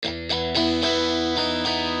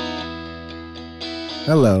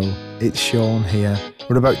Hello, it's Sean here.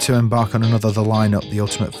 We're about to embark on another The Lineup, the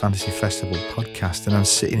Ultimate Fantasy Festival podcast, and I'm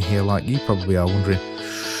sitting here like you probably are wondering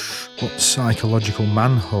what psychological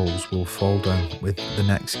manholes will fall down with the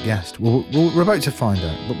next guest. Well, we're about to find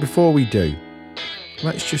out, but before we do,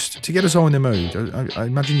 let's just, to get us all in the mood, I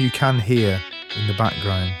imagine you can hear in the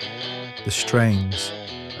background the strains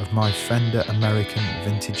of my Fender American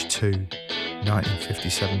Vintage 2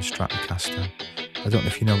 1957 Stratocaster. I don't know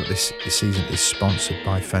if you know, but this season is sponsored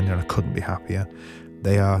by Fender, and I couldn't be happier.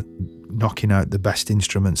 They are knocking out the best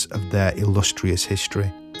instruments of their illustrious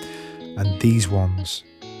history. And these ones,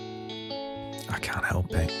 I can't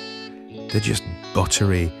help it. They're just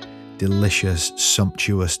buttery, delicious,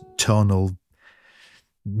 sumptuous, tonal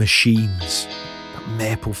machines. That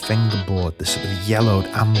maple fingerboard, the sort of yellowed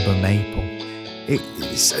amber maple.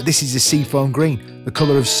 This is a seafoam green, the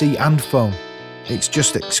colour of sea and foam. It's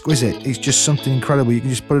just exquisite. It's just something incredible. You can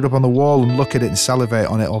just put it up on the wall and look at it and salivate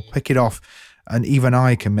on it, or pick it off, and even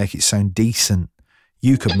I can make it sound decent.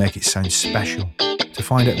 You could make it sound special. To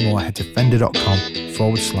find out more, head to fender.com/the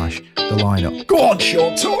lineup. Go on,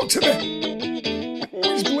 Sean, talk to me.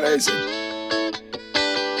 Always blazing.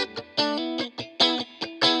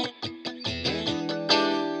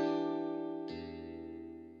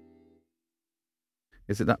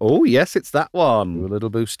 Is it that? Oh, yes, it's that one. Do a little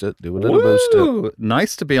booster. Booster.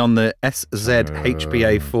 Nice to be on the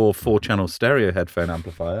SZ-HBA4 4-channel stereo headphone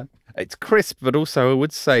amplifier. It's crisp, but also I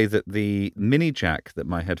would say that the mini jack that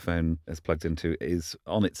my headphone is plugged into is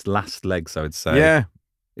on its last legs, I would say. Yeah.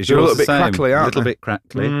 Is They're yours a little bit the same? crackly, aren't A little they? bit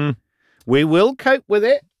crackly. We will cope with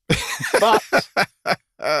it, but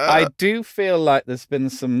I do feel like there's been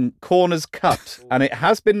some corners cut, and it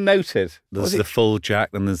has been noted. There's the full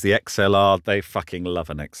jack, and there's the XLR. They fucking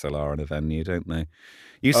love an XLR in a venue, don't they?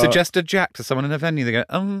 You suggest a jack to someone in a venue, they go,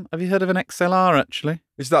 have you heard of an XLR, actually?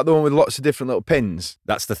 Is that the one with lots of different little pins?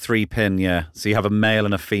 That's the 3-pin, yeah. So you have a male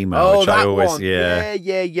and a female, which I always, one.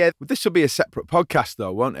 Yeah. This will be a separate podcast,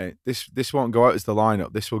 though, won't it? This won't go out as the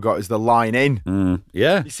lineup. This will go out as the line in.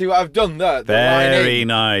 Yeah. You see what I've done there? The Very line in.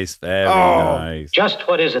 nice, very nice. Just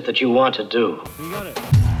what is it that you want to do?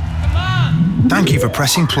 Thank you for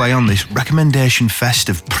pressing play on this recommendation fest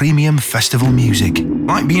of premium festival music.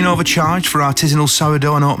 Like being overcharged for artisanal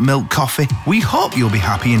sourdough and oat milk coffee? We hope you'll be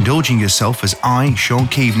happy indulging yourself as I, Sean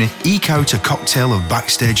Keaveney, eke out a cocktail of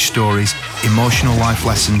backstage stories, emotional life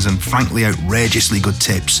lessons, and frankly outrageously good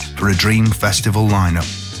tips for a dream festival lineup.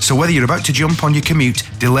 So whether you're about to jump on your commute,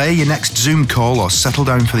 delay your next Zoom call, or settle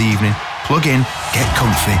down for the evening, plug in, get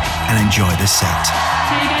comfy, and enjoy the set.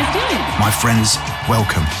 How you guys doing? My friends,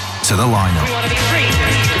 welcome to the lineup.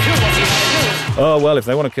 Oh, well, if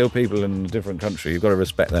they want to kill people in a different country, you've got to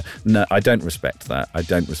respect that. No, I don't respect that. I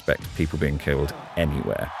don't respect people being killed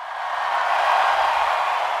anywhere.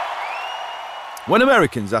 When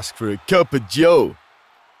Americans ask for a cup of Joe,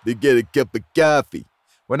 they get a cup of coffee.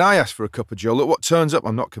 When I ask for a cup of Joe, look what turns up.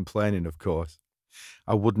 I'm not complaining, of course.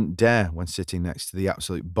 I wouldn't dare when sitting next to the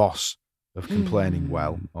absolute boss of complaining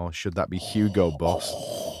well, or should that be Hugo Boss?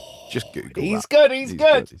 Just Google He's that. good, he's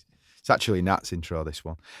good. It's actually Nat's intro, this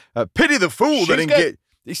one. Pity the fool that didn't get...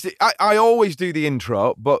 I always do the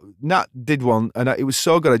intro, but Nat did one, and it was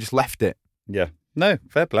so good I just left it. Yeah. No,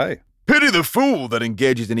 fair play. Pity the fool that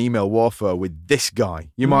engages in email warfare with this guy.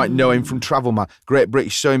 You might know him from Travel Man, Great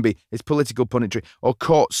British Sewing Bee, his political punditry, or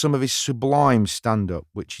caught some of his sublime stand-up,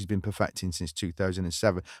 which he's been perfecting since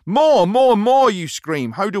 2007. More, you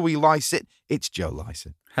scream. How do we Lycett? It's Joe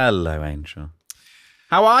Lycett. Hello, Angel.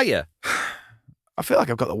 How are you? I feel like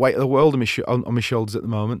I've got the weight of the world on my shoulders at the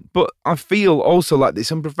moment, but I feel also like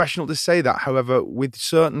it's unprofessional to say that. However, with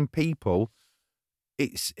certain people,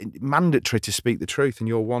 it's mandatory to speak the truth, and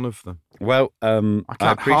you're one of them. Well, I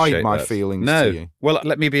can't hide my feelings to you. Well,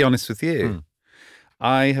 let me be honest with you.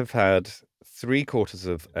 I have had 3/4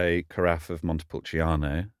 of a carafe of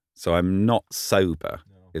Montepulciano, so I'm not sober,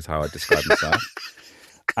 is how I describe myself.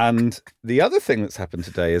 And the other thing that's happened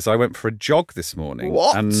today is I went for a jog this morning.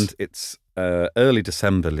 What? And it's early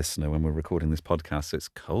December, listener, when we're recording this podcast, so it's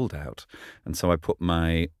cold out. And so I put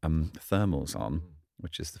my thermals on,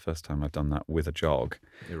 which is the first time I've done that with a jog.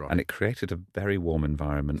 You're right. And it created a very warm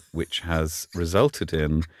environment, which has resulted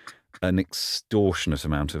in an extortionate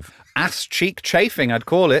amount of ass-cheek chafing, I'd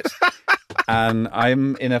call it. And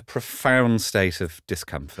I'm in a profound state of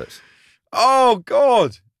discomfort. Oh,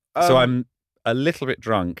 God. So I'm a little bit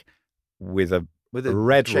drunk with a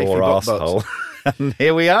red raw arsehole. And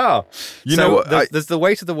here we are. You know what? There's the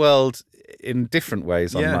weight of the world in different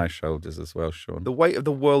ways on Yeah. my shoulders as well, Sean. The weight of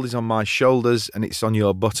the world is on my shoulders and it's on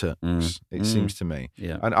your buttocks, it seems to me.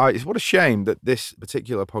 Yeah. And what a shame that this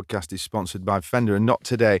particular podcast is sponsored by Fender and not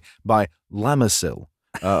today by Lamisil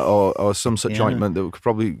or some such ointment that could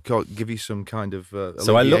probably give you some kind of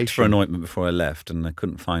So I looked for an alleviation. ointment before I left and I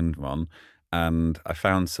couldn't find one. And I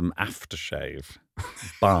found some aftershave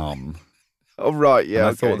balm. Oh, right, yeah. And I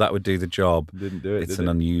okay. thought that would do the job. Didn't do it, It's did an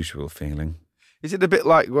it? unusual feeling. Is it a bit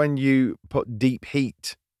like when you put deep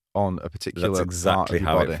heat on a particular That's exactly part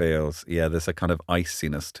how of your it body? feels. Yeah, there's a kind of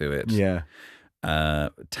iciness to it. Yeah.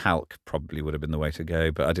 Talc probably would have been the way to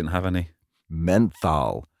go, but I didn't have any.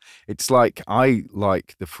 Menthol. It's like I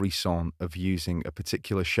like the frisson of using a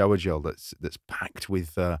particular shower gel that's packed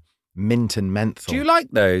with mint and menthol. Do you like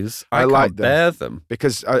those? I can't like them. bear them.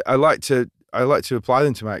 Because I like to apply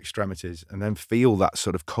them to my extremities and then feel that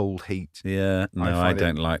sort of cold heat. Yeah, no, I find it-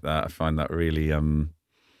 don't like that. I find that really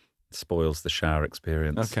spoils the shower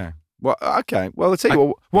experience. Okay. Well, I'll tell you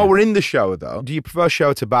what. While we're in the shower, though, do you prefer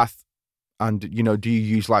shower to bath? And do you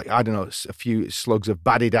use I don't know, a few slugs of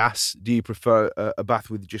badded ass? Do you prefer a bath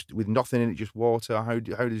with nothing in it, just water? How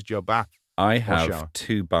does your bath? I shower? have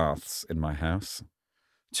 2 baths in my house.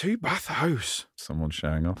 2 bath house. Someone's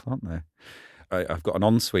showing off, aren't they? I've got an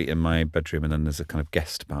ensuite in my bedroom, and then there's a kind of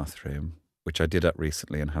guest bathroom, which I did up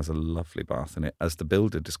recently and has a lovely bath in it. As the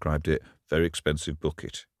builder described it, very expensive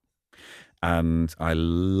bucket. And I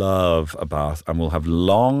love a bath, and we'll have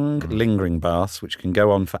long, lingering baths, which can go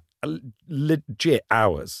on for legit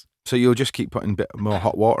hours. So you'll just keep putting a bit more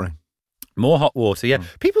hot water in. More hot water, yeah.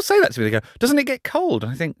 People say that to me. They go, doesn't it get cold?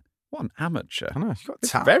 And I think, what an amateur. I know, you've got a It's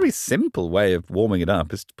a tap. very simple way of warming it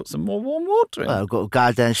up is to put some more warm water in. Well, I've got to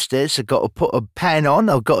go downstairs. I've got to put a pan on.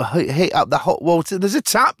 I've got to heat up the hot water. There's a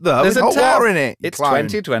tap though. There's with a hot tap. water in it. you It's clown.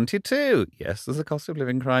 2022. Yes, there's a cost of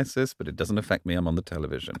living crisis, but it doesn't affect me. I'm on the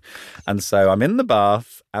television. And so I'm in the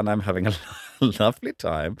bath and I'm having a lovely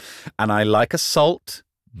time. And I like a salt.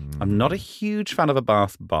 I'm not a huge fan of a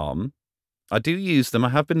bath bomb. I do use them. I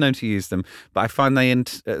have been known to use them, but I find they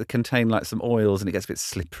contain like some oils and it gets a bit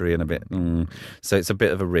slippery and a bit, so it's a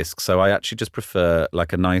bit of a risk. So I actually just prefer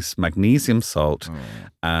like a nice magnesium salt,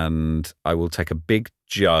 and I will take a big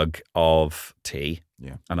jug of tea,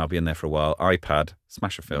 and I'll be in there for a while. iPad,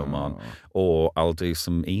 smash a film on, or I'll do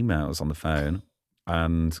some emails on the phone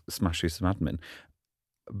and smash through some admin.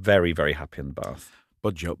 Very, very happy in the bath.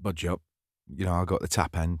 Budge up. I've got the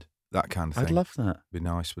tap end. That kind of thing. I'd love that. Be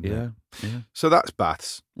nice, wouldn't it? Yeah. So that's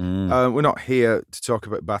baths. We're not here to talk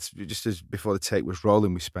about baths. Just as before the tape was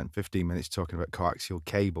rolling, we spent 15 minutes talking about coaxial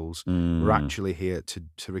cables. We're actually here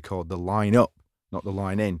to record the line up, not the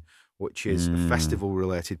line in, which is a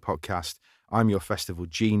festival-related podcast. I'm your festival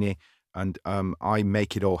genie, and I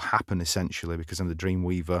make it all happen, essentially, because I'm the dream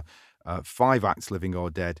weaver. 5 acts, living or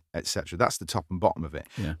dead, etc. That's the top and bottom of it.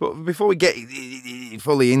 Yeah. But before we get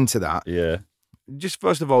fully into that, Yeah. just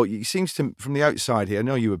first of all, it seems to, from the outside here, I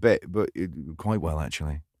know you a bit, but quite well,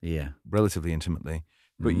 actually, Yeah. relatively intimately.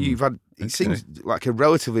 But you've had, it Okay. seems like a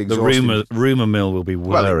relatively The exhausting... rumour mill will be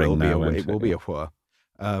whirring now. It will be a whir.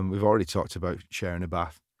 We've already talked about sharing a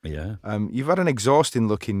bath. Yeah. You've had an exhausting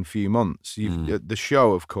looking few months. The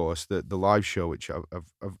show, of course, the live show, which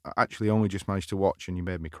I've actually only just managed to watch, and you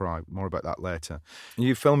made me cry. More about that later. And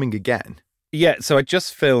you're filming again. Yeah, so I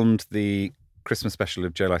just filmed the Christmas special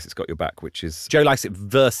of Joe Lycett's Got Your Back, which is Joe Lycett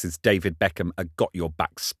versus David Beckham, a Got Your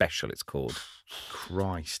Back special, it's called.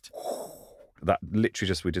 Christ. That literally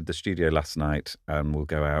just, we did the studio last night and we'll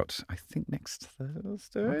go out, I think, next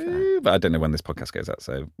Thursday. Okay. But I don't know when this podcast goes out,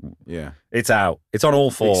 so Yeah. it's out. It's on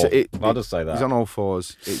all 4. I'll just say that. It's on all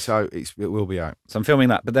 4s. It's out. It will be out. So I'm filming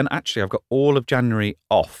that. But then actually I've got all of January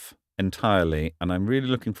off entirely, and I'm really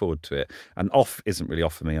looking forward to it. And off isn't really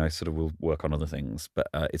off for me. I sort of will work on other things, but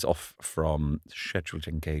it's off from scheduled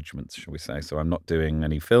engagements, shall we say. So I'm not doing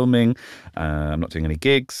any filming. I'm not doing any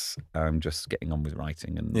gigs. I'm just getting on with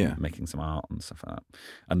writing and making some art and stuff like that,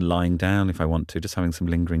 and lying down if I want to, just having some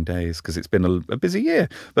lingering days, because it's been a busy year,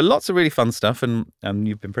 but lots of really fun stuff. And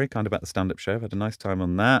you've been very kind about the stand-up show. I've had a nice time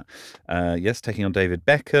on that. Yes, taking on David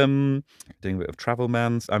Beckham, doing a bit of Travel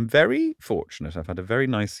Mans. I'm very fortunate. I've had a very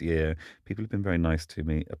nice year. People have been very nice to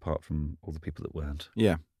me, apart from all the people that weren't.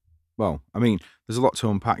 Yeah. Well, I mean, there's a lot to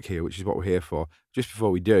unpack here, which is what we're here for. Just before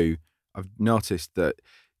we do, I've noticed that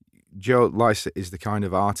Joe Lycett is the kind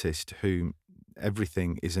of artist who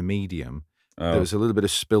everything is a medium. Oh. There was a little bit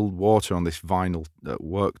of spilled water on this vinyl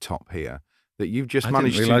worktop here that you've just I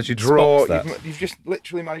managed didn't realise to you'd draw. spot that. You've just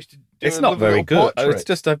literally managed to do It's a not lovely very little good. portrait. It's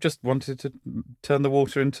just I've just wanted to turn the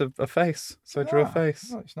water into a face, so I drew a face.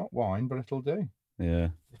 No, it's not wine, but it'll do. Yeah.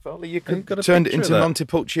 If only you You've got could a turn it picture of into that.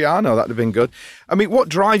 Montepulciano, that'd have been good. I mean, what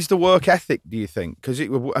drives the work ethic, do you think? Because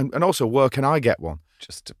and also, where can I get one?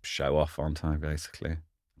 Just to show off, aren't I, basically?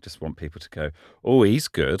 Just want people to go, oh, he's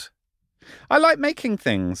good. I like making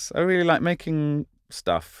things. I really like making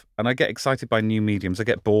stuff. And I get excited by new mediums. I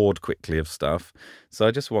get bored quickly of stuff. So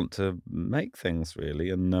I just want to make things, really.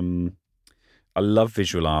 And I love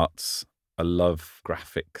visual arts. I love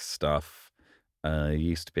graphic stuff. I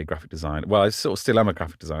used to be a graphic designer. Well, I sort of still am a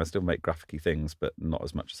graphic designer. I still make graphic-y things, but not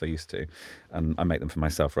as much as I used to. And I make them for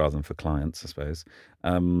myself rather than for clients, I suppose.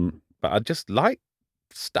 But I just like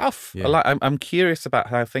stuff. Yeah. I'm curious about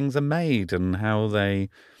how things are made and how they.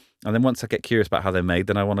 And then once I get curious about how they're made,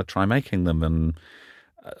 then I want to try making them. And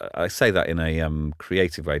I say that in a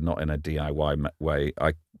creative way, not in a DIY way.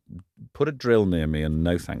 I put a drill near me and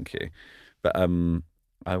no thank you. But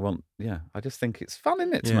I just think it's fun,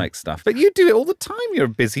 isn't it, to make stuff. But you do it all the time. You're a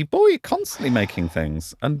busy boy. You're constantly making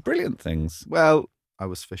things and brilliant things. Well, I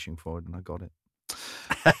was fishing for it and I got it.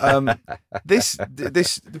 The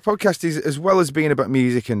podcast is, as well as being about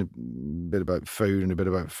music and a bit about food and a bit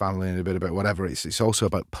about family and a bit about whatever, it's also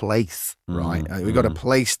about place, right? We've got to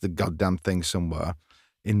place the goddamn thing somewhere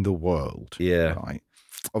in the world. Yeah. Right.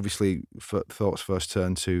 Obviously, thoughts first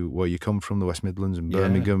turn to where you come from, the West Midlands and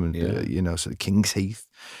Birmingham and, sort of King's Heath.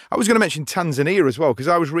 I was going to mention Tanzania as well, because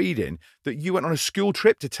I was reading that you went on a school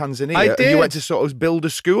trip to Tanzania. I did. And you went to sort of build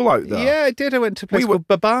a school out there. Yeah, I did. I went to a place called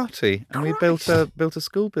Babati, and we built a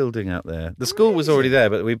school building out there. The school was already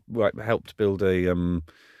there, but we helped build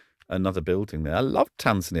another building there. I loved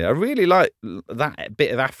Tanzania. I really like that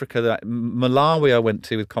bit of Africa. That Malawi I went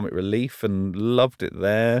to with Comic Relief and loved it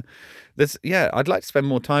there. I'd like to spend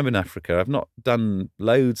more time in Africa. I've not done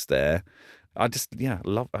loads there. I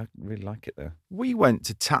really like it there. We went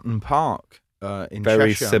to Tatton Park in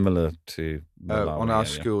Very Cheshire. Similar to Malawi, on our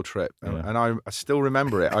school trip. And I still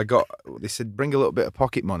remember it. They said, bring a little bit of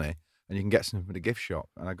pocket money and you can get something from the gift shop.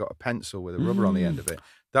 And I got a pencil with a rubber on the end of it.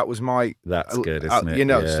 That was my... That's good, isn't it?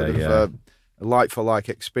 a like-for-like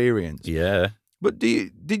experience. Yeah. But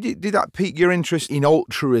did that pique your interest in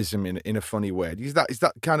altruism in a funny way? Is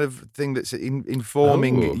that kind of thing that's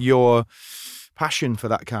informing your passion for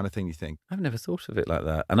that kind of thing, you think? I've never thought of it like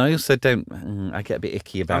that. And I also I get a bit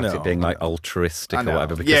icky about it being like altruistic or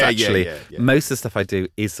whatever, because most of the stuff I do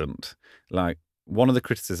isn't. Like, one of the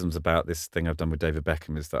criticisms about this thing I've done with David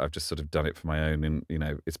Beckham is that I've just sort of done it for my own, and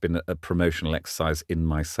it's been a promotional exercise in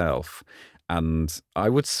myself. And I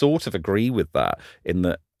would sort of agree with that, in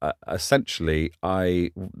that essentially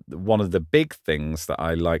one of the big things that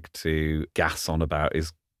I like to gas on about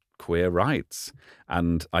is queer rights,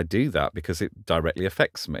 and I do that because it directly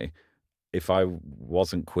affects me. If I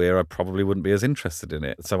wasn't queer, I probably wouldn't be as interested in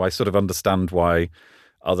it. So I sort of understand why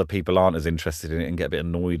other people aren't as interested in it and get a bit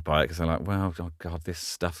annoyed by it, because they're like, well, oh God, this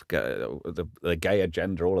stuff, the gay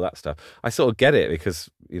agenda, all of that stuff. I sort of get it, because,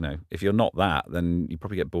 if you're not that, then you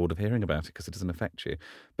probably get bored of hearing about it because it doesn't affect you.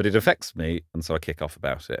 But it affects me, and so I kick off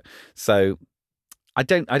about it. So I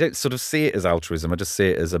don't sort of see it as altruism. I just see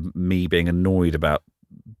it as me being annoyed about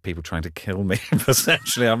people trying to kill me.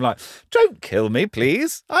 Essentially, I'm like, don't kill me,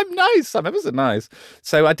 please. I'm nice. I'm ever so nice.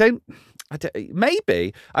 So I don't.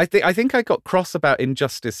 Maybe I think I got cross about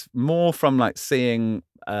injustice more from like seeing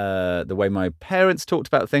the way my parents talked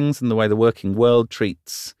about things and the way the working world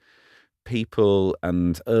treats people,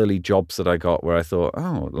 and early jobs that I got where I thought,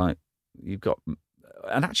 oh, like you've got,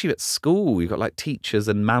 and actually at school you've got like teachers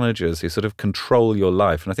and managers who sort of control your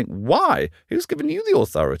life, and I think, why? Who's given you the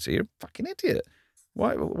authority? You're a fucking idiot.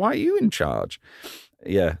 Why are you in charge?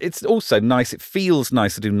 Yeah, it's also nice. It feels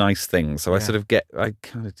nice to do nice things. So I kind of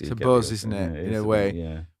do. It's a buzz, isn't it? In a way.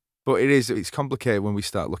 Yeah. But it's complicated when we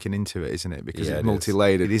start looking into it, isn't it? Because it's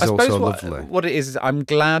multi-layered. It is also lovely. What it is I'm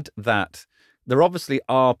glad that there obviously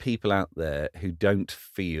are people out there who don't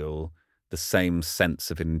feel the same sense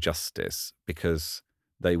of injustice, because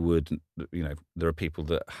they would, there are people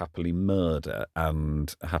that happily murder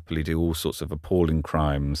and happily do all sorts of appalling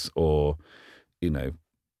crimes, or,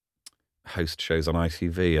 host shows on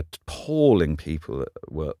ITV, appalling people that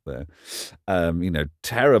work there.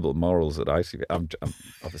 Terrible morals at ITV. I'm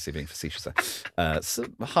obviously being facetious there.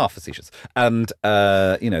 Half facetious. And,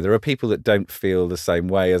 there are people that don't feel the same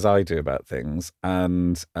way as I do about things.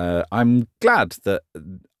 And I'm glad that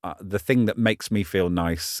the thing that makes me feel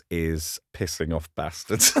nice is pissing off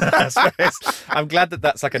bastards. I'm glad that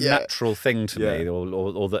that's like a natural thing to me,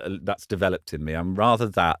 or that's developed in me. I'm rather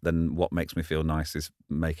that than what makes me feel nice is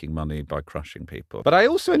making money by crushing people. But I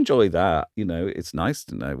also enjoy that. It's nice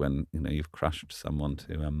to know when you've crushed someone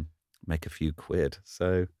to make a few quid.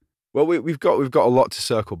 So Well, we've got a lot to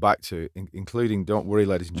circle back to, including, don't worry,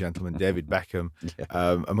 ladies and gentlemen, David Beckham,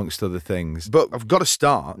 amongst other things. But I've got to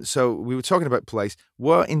start. So we were talking about place.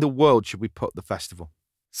 Where in the world should we put the festival?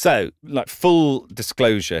 So, like, full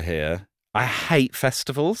disclosure here, I hate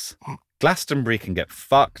festivals. Glastonbury can get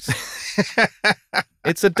fucked.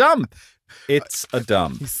 It's a dump. It's a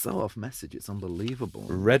dump. He's so off message. It's unbelievable.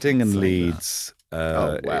 Reading and Leeds.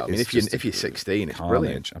 Oh wow! I mean, if you're 16, it's carnage,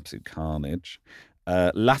 brilliant. Absolute carnage.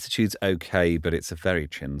 Latitude's okay, but it's a very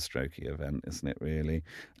chin-strokey event, isn't it? Really.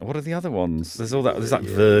 What are the other ones? There's all that. There's that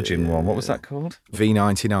Virgin one. What was that called?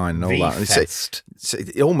 V99 and all V-Fest.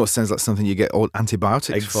 that. It almost sounds like something you get all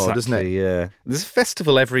antibiotics for, doesn't it? Yeah. There's a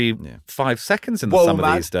festival every 5 seconds in the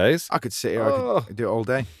summer these days. I could sit here. I could do it all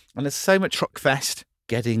day. And there's so much Truck fest.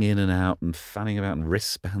 Getting in and out and fanning about and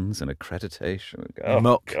wristbands and accreditation.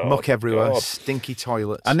 Muck everywhere, stinky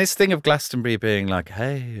toilets. And this thing of Glastonbury being like,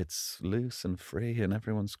 hey, it's loose and free and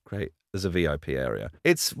everyone's great. There's a VIP area.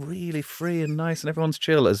 It's really free and nice and everyone's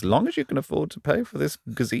chill as long as you can afford to pay for this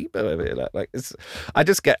gazebo over here.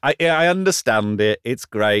 I understand it. It's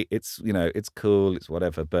great. It's, it's cool. It's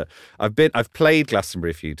whatever. But I've played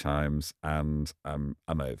Glastonbury a few times and I'm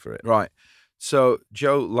over it. Right. So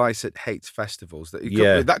Joe Lycett hates festivals.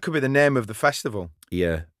 That could be the name of the festival.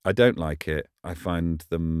 Yeah, I don't like it. I find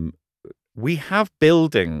them. We have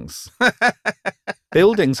buildings.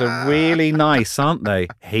 Buildings are really nice, aren't they?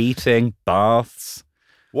 Heating, baths.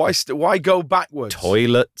 Why go backwards?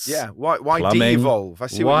 Toilets. Yeah. Why plumbing. de-evolve? I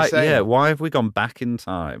see what you're saying. Yeah. Why have we gone back in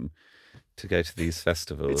time to go to these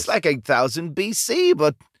festivals? It's like 8000 BC,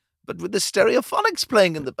 but with the stereophonics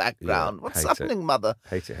playing in the background. Yeah, What's happening, mother?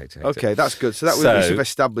 Hate it. Okay, that's good. So we should have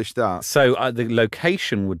established that. So the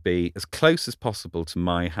location would be as close as possible to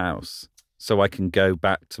my house, so I can go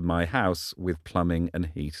back to my house with plumbing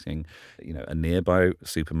and heating, a nearby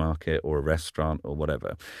supermarket or a restaurant or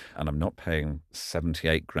whatever, and I'm not paying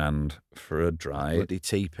 78 grand for a dry Bloody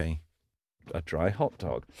teepee. A dry hot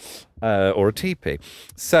dog or a teepee.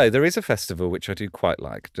 So there is a festival which I do quite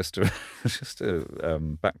like, just to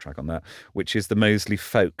backtrack on that, which is the Moseley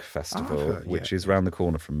Folk Festival, which is round the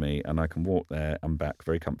corner from me, and I can walk there and back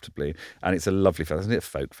very comfortably. And it's a lovely festival. Isn't it? A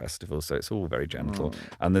folk festival, so it's all very gentle.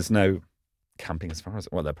 And there's no camping as far as...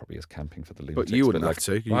 Well, there probably is camping for the lunatics. But you wouldn't have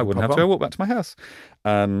to. I wouldn't have to. I walk back to my house.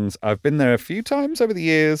 And I've been there a few times over the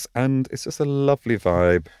years, and it's just a lovely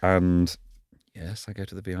vibe. And... yes, I go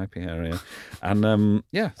to the VIP area. And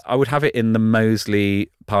I would have it in the Moseley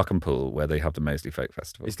Park and Pool where they have the Moseley Folk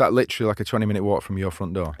Festival. Is that literally like a 20-minute walk from your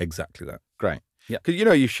front door? Exactly that. Great. Yeah.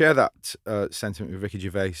 Because, you share that sentiment with Ricky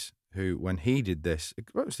Gervais, who, when he did this, it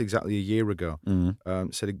was exactly a year ago,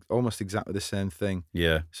 said almost exactly the same thing.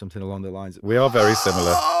 Yeah. Something along the lines of, we are very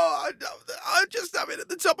similar. I just have it at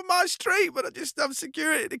the top of my street, but I just have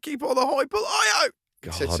security to keep all the hoi polloi.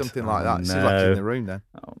 God, said something like that. No. It's like in the room then.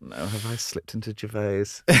 Oh no, have I slipped into Gervais?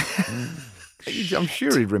 I'm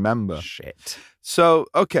sure he'd remember. Shit. So,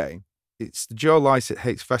 okay, it's the Joe Lycett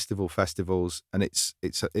hates festivals, and it's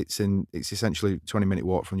essentially a 20-minute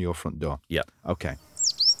walk from your front door. Yeah. Okay.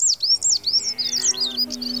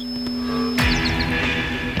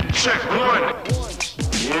 Check one.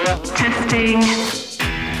 Yeah. Testing.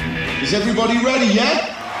 Is everybody ready yet?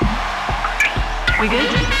 We good?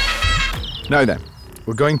 Now then,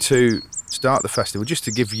 we're going to start the festival just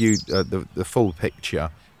to give you the full picture.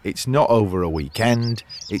 It's not over a weekend.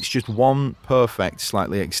 It's just one perfect,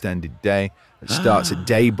 slightly extended day. It starts at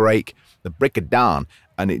daybreak, the break of dawn,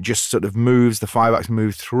 and it just sort of moves, the 5 acts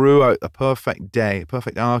move throughout a perfect day, a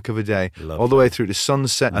perfect arc of a day, all the way through to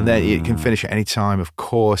sunset, and then it can finish at any time, of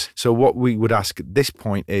course. So what we would ask at this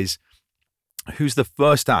point is, who's the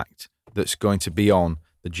first act that's going to be on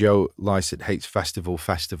the Joe Lycett Hates Festival?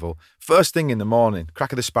 First thing in the morning,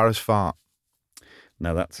 crack of the sparrow's fart.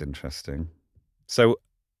 Now that's interesting. So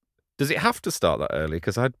does it have to start that early?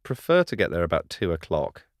 Because I'd prefer to get there about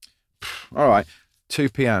 2:00. All right, 2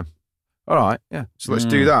 p.m. All right, yeah. So let's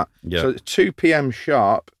do that. Yeah. So 2 p.m.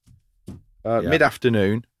 sharp,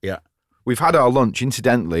 mid-afternoon. Yeah. We've had our lunch.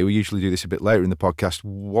 Incidentally, we usually do this a bit later in the podcast.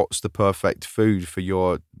 What's the perfect food for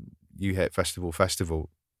your You Hate Festival?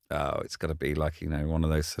 Oh, it's got to be like, one of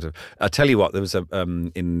those sort of... I'll tell you what, there was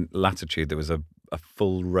in Latitude, there was a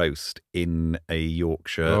full roast in a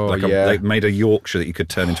Yorkshire. Oh, they made a Yorkshire that you could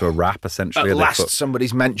turn into a wrap, essentially. At last,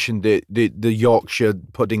 somebody's mentioned the Yorkshire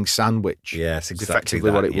pudding sandwich. Yes, it's exactly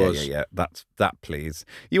effectively what it yeah, was. Yeah. That, please.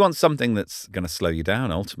 You want something that's going to slow you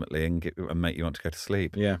down, ultimately, and make you want to go to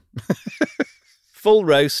sleep. Yeah. Full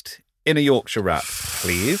roast in a Yorkshire wrap,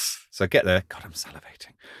 please. So get there. God, I'm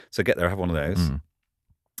salivating. So get there, have one of those.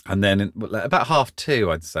 And then about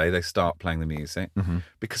 2:30, I'd say, they start playing the music. Mm-hmm.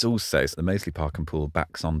 Because also the Moseley Park and Pool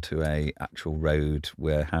backs onto a actual road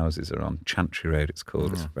where houses are on. Chantry Road, it's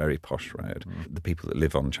called. It's a very posh road. The people that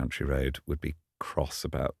live on Chantry Road would be cross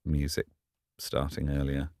about music starting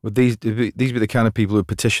earlier. Would these be the kind of people who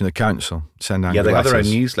petition the council, send angry They have their own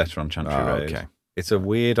letters? newsletter on Chantry Road. Okay. It's a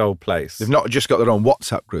weird old place. They've not just got their own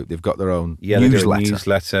WhatsApp group, they've got their own They newsletter. do a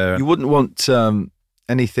newsletter. You wouldn't want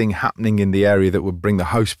anything happening in the area that would bring the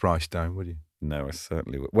house price down, would you? No, I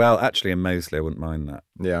certainly would. Well, actually, in Moseley, I wouldn't mind that.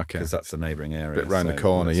 Yeah, okay. Because that's the neighbouring area. Bit round the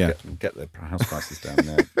corner, let's yeah. Get the house prices down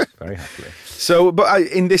there very happily. So,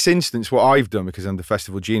 in this instance, what I've done, because I'm the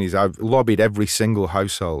festival genius, I've lobbied every single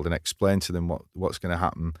household and explained to them what's going to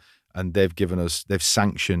happen, and they've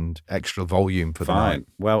sanctioned extra volume for the night.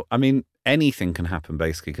 Well, I mean, anything can happen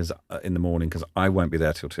basically because in the morning, because I won't be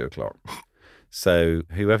there till 2:00. So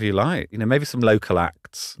whoever you like, maybe some local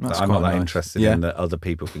acts that I'm not that interested in that other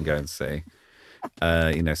people can go and see.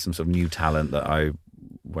 Some sort of new talent that I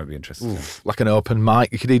won't be interested in. Like an open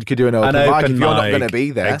mic. You could do an open mic if you're not going to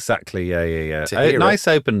be there. Exactly, yeah. To nice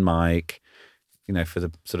open mic, for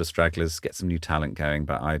the sort of stragglers, get some new talent going,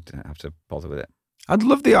 but I don't have to bother with it.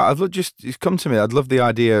 It's come to me. I'd love the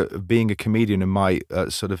idea of being a comedian and my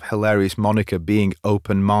sort of hilarious moniker being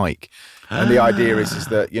open mic. And the idea is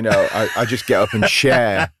that, I just get up and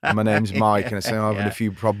share. My name's Mike and I say I'm having a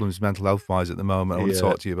few problems mental health wise at the moment. I want to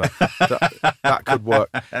talk to you about that could work.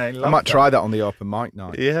 I might try that on the open mic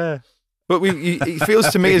night. Yeah. But it feels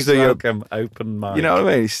to me as though you're open mic. You know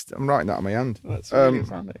what I mean? I'm writing that on my hand. That's really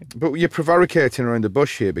funny. But you're prevaricating around the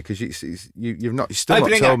bush here because you've still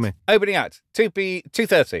not told me. Opening act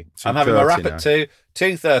 2:30. I'm having my rap at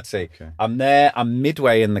 2:30. Okay. I'm there. I'm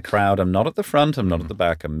midway in the crowd. I'm not at the front. I'm not at the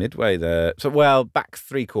back. I'm midway there. So back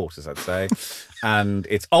 3/4, I'd say. And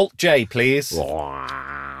it's Alt J, please.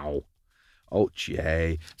 Wow. Alt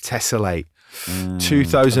J. Tessellate.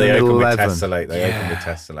 2011. They opened with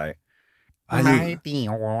Tessellate. That's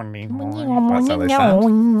how they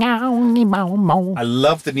sound. I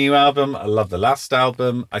love the new album. I love the last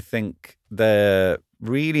album. I think they're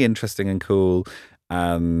really interesting and cool.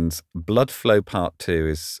 And Blood Flow Part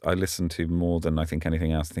 2 I listen to more than I think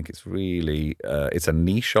anything else. I think it's really, it's a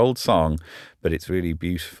niche old song, but it's really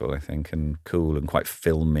beautiful, I think, and cool and quite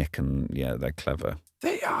filmic. And yeah, they're clever.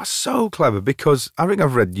 They are so clever because I think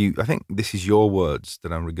I've read I think this is your words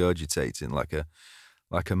that I'm regurgitating like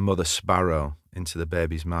a mother sparrow into the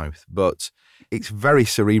baby's mouth. But it's very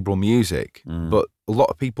cerebral music, but a lot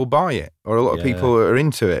of people buy it, or a lot of people are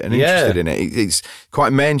into it and interested in it. It's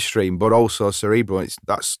quite mainstream, but also cerebral.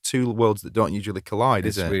 That's two worlds that don't usually collide,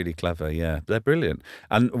 is it? It's really clever, yeah. They're brilliant.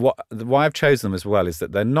 And why I've chosen them as well is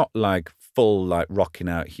that they're not like full, like rocking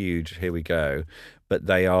out huge, here we go, but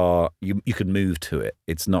they are, you can move to it.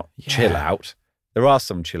 It's not chill out. There are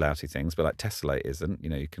some chill outy things, but like Tessellate isn't.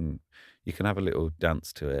 You can have a little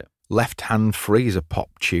dance to it. Left Hand Free is a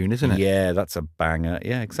pop tune, isn't it? Yeah, that's a banger.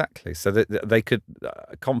 Yeah, exactly. So they could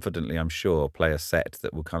confidently, I'm sure, play a set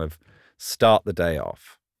that will kind of start the day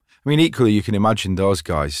off. I mean, equally, you can imagine those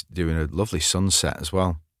guys doing a lovely sunset as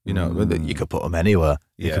well. You could put them anywhere.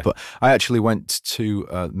 I actually went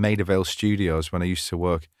to Maida Vale Studios when I used to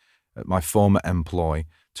work at my former employ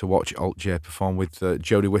to watch Alt J perform with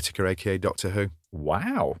Jodie Whittaker, a.k.a. Doctor Who.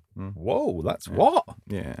 Wow. Whoa, that's what?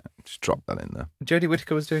 Yeah, just drop that in there. Jodie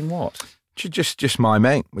Whittaker was doing what? Just my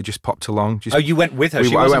mate. We just popped along. You went with her?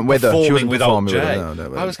 I went with her. She wasn't with Alt performing J. with her.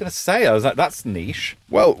 No, I was going to say, I was like, that's niche.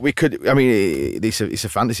 Well, we could, I mean, it's a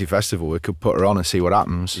fantasy festival. We could put her on and see what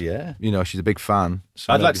happens. Yeah. She's a big fan.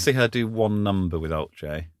 So I'd like to see her do one number with Alt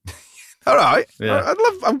J. All right. Yeah.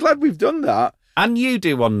 I'm glad we've done that. And you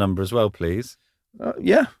do one number as well, please.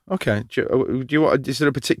 Yeah. Okay. Do you want? Is there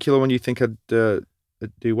a particular one you think I'd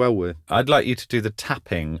do well with? I'd like you to do the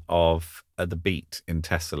tapping of the beat in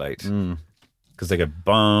Tessellate, because they go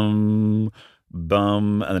bum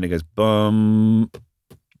bum, and then it goes bum.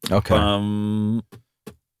 Okay. Bum,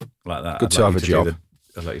 like that. Good to have a job.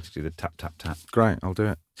 I'd like you to do the tap tap tap. Great. I'll do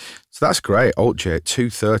it. So that's great. Alt J at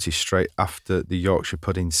 2:30 straight after the Yorkshire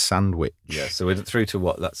pudding sandwich. Yeah. So we're through to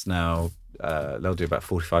what? That's now. They'll do about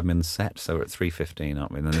 45 minutes set, so we're at 3:15,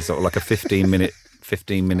 aren't we? And then there's sort of like a 15 minute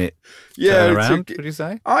turnaround. Would you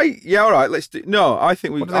say? All right. Let's do. No, I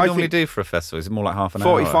think we. What do they normally do for a festival? Is it more like half an hour?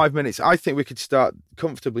 45 minutes. I think we could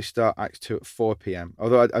comfortably start Act 2 at 4 p.m.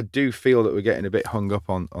 Although I do feel that we're getting a bit hung up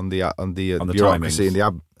on the bureaucracy and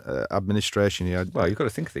the administration. Yeah. Well, you've got to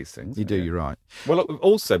think of these things. You do. You're right. Well,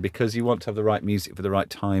 also because you want to have the right music for the right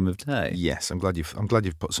time of day. Yes, I'm glad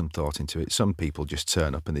you've put some thought into it. Some people just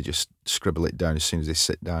turn up and they just scribble it down as soon as they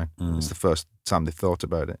sit down. It's the first time they thought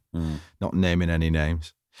about it. Not naming any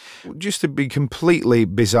names. Just to be completely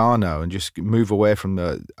bizarre now and just move away from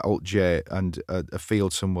the Alt J and a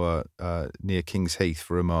field somewhere near King's Heath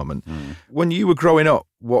for a moment. When you were growing up,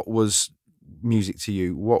 what was music to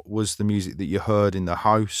you? What was the music that you heard in the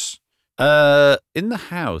house? In the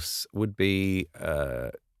house would be,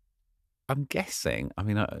 I'm guessing, I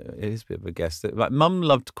mean, it is a bit of a guess, that like Mum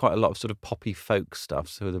loved quite a lot of sort of poppy folk stuff,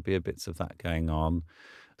 so there'd be a bits of that going on.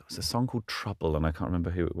 There was a song called Trouble, and I can't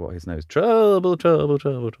remember what his name is. Trouble, trouble,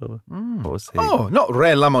 trouble, trouble. What was he? Oh, not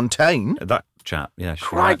Ray LaMontagne. That chap, yeah. Sure.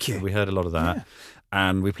 Crikey. We heard a lot of that.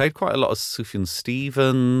 And we played quite a lot of Sufjan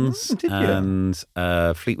Stevens did you? and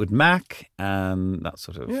Fleetwood Mac and that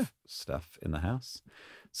sort of stuff in the house.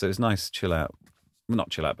 So it was nice chill out, well, not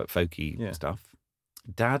chill out, but folky stuff.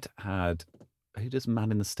 Dad had, who does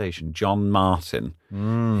Man in the Station? John Martin.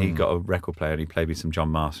 He got a record player and he played me some John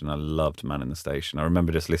Martin. I loved Man in the Station. I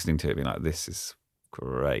remember just listening to it being like, this is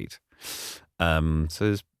great. So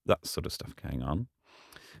there's that sort of stuff going on.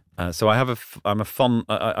 So I'm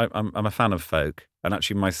a fan of folk, and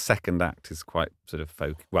actually my second act is quite sort of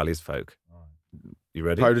folk. Well, is folk. You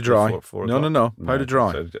ready? Powder dry. Four No. o'clock? Powder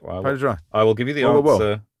dry. So, Powder dry. I will give you the Whoa.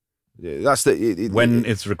 answer Yeah, that's when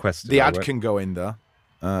it's requested. The I ad won't. can go in there,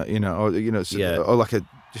 or Yeah. or like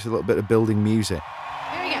just a little bit of building music.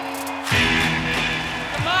 Here we go.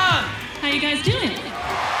 Come on! How you guys doing?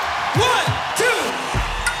 1,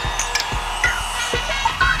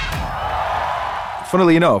 2.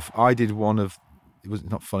 Funnily enough, I did one of. It was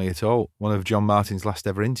not funny at all. One of John Martin's last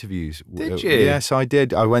ever interviews. Did you? Yes, I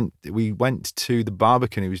did. We went to the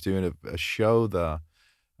Barbican. He was doing a show there,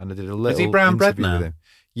 and I did a little. Is he brown bread interview now? with him.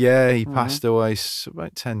 Yeah, he passed away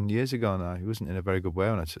about 10 years ago now. He wasn't in a very good way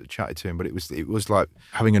when I chatted to him, but it was like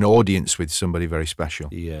having an audience with somebody very special.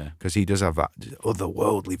 Yeah. Because he does have that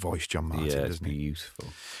otherworldly voice, John Martin, Yeah, it's doesn't he? beautiful.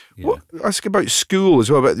 Yeah. What, ask about school as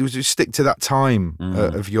well, but just stick to that time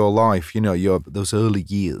of your life, those early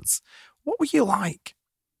years. What were you like,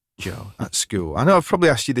 Joe, at school? I know I've probably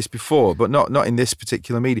asked you this before, but not in this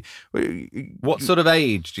particular media. What sort of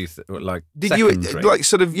age do you like? Did secondary? you like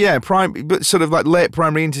sort of primary, but sort of like late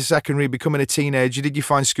primary into secondary, becoming a teenager? Did you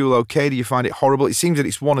find school okay? Did you find it horrible? It seems that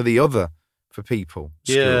it's one or the other for people.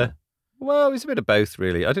 Yeah. School. Well, it was a bit of both,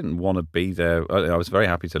 really. I didn't want to be there. I was very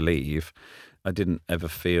happy to leave. I didn't ever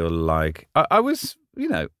feel like I was.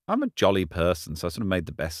 I'm a jolly person, so I sort of made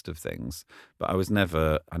the best of things. But I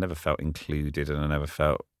never felt included, and I never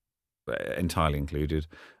felt entirely included,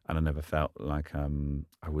 and I never felt like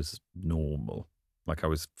I was normal, like I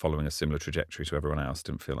was following a similar trajectory to everyone else.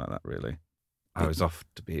 Didn't feel like that, really. I was off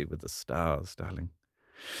to be with the stars, darling,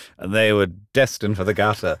 and they were destined for the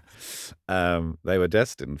gutter. They were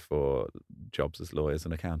destined for jobs as lawyers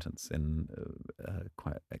and accountants in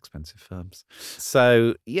quite expensive firms.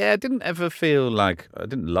 So yeah, I didn't ever feel like I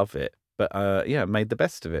didn't love it. But made the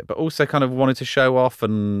best of it. But also kind of wanted to show off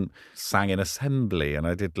and sang in assembly. And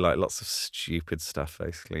I did like lots of stupid stuff,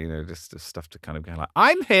 basically, just stuff to kind of go like,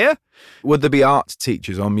 I'm here. Would there be art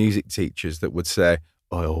teachers or music teachers that would say,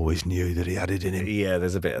 I always knew that he had it in him? Yeah,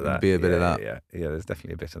 there's a bit of that. Be a bit of that. Yeah, there's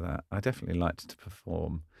definitely a bit of that. I definitely liked to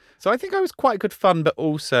perform. So I think I was quite good fun, but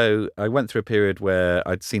also I went through a period where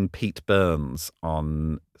I'd seen Pete Burns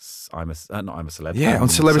on I'm a Celeb. Yeah, on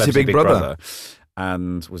Celebrity Big Brother.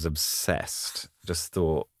 And was obsessed. Just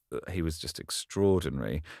thought that he was just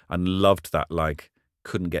extraordinary and loved that, like,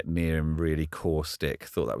 couldn't get near him, really caustic.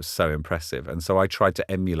 Thought that was so impressive. And so I tried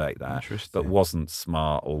to emulate that, but wasn't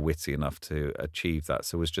smart or witty enough to achieve that.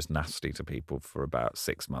 So was just nasty to people for about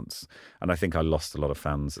 6 months. And I think I lost a lot of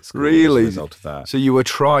fans at school as a result of that. So you were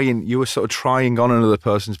sort of trying on another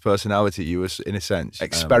person's personality. You were, in a sense,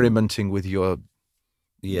 experimenting with your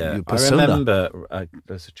I persona. remember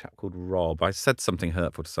there's a chap called Rob. I said something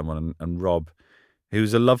hurtful to someone, and Rob,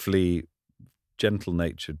 who's a lovely,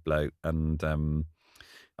 gentle-natured bloke, and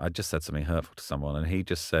I just said something hurtful to someone, and he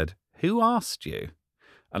just said, "Who asked you?"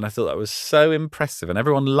 And I thought that was so impressive, and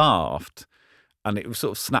everyone laughed, and it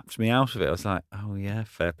sort of snapped me out of it. I was like, "Oh yeah,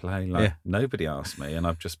 fair play." Like nobody asked me, and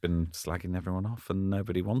I've just been slagging everyone off, and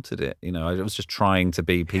nobody wanted it. I was just trying to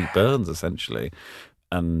be Pete Burns essentially,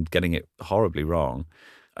 and getting it horribly wrong.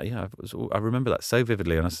 I remember that so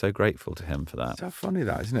vividly, and I'm so grateful to him for that. So funny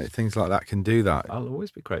that, isn't it? Things like that can do that. I'll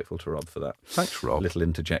always be grateful to Rob for that. Thanks, Rob. Little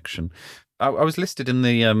interjection. I was listed in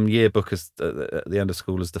the yearbook as at the end of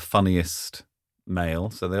school as the funniest male,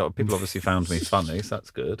 so people obviously found me funny, so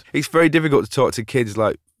that's good. It's very difficult to talk to kids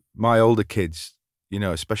like my older kids,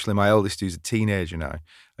 especially my eldest who's a teenager now,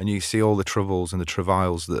 and you see all the troubles and the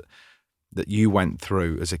travails that you went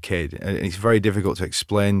through as a kid, and it's very difficult to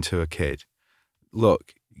explain to a kid,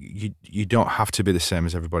 look, you don't have to be the same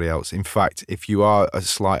as everybody else. In fact, if you are a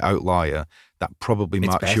slight outlier, that probably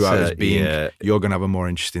marks you out as being, you're going to have a more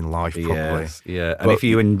interesting life, probably. Yes, yeah. And if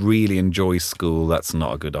you really enjoy school, that's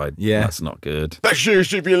not a good idea. Yeah. That's not good. Best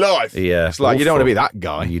years of your life. Yeah. It's like, you don't want to be that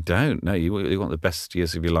guy. You don't. No, you want the best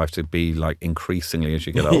years of your life to be like increasingly as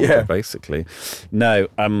you get older, basically. No,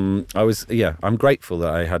 I'm grateful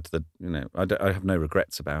that I had I have no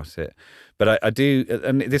regrets about it. But I do,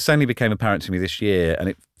 and this only became apparent to me this year, and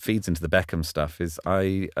it feeds into the Beckham stuff, is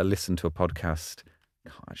I listened to a podcast. I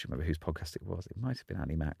can't actually remember whose podcast it was. It might have been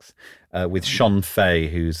Annie Max, with Sean Fay,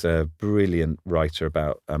 who's a brilliant writer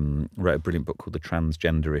wrote a brilliant book called The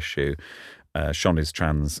Transgender Issue. Sean is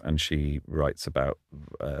trans, and she writes about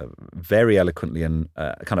very eloquently and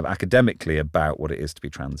kind of academically about what it is to be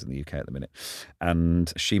trans in the UK at the minute.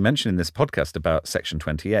 And she mentioned in this podcast about Section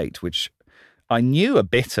 28, which I knew a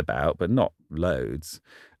bit about, but not loads,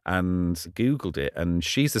 and Googled it. And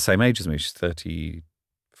she's the same age as me. She's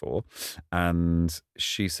 34. And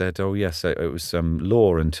she said, oh, yes, it was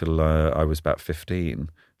law until I was about 15.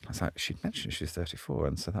 I was like, she mentioned she was 34.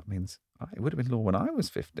 And so that means it would have been law when I was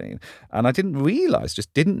 15. And I didn't realise,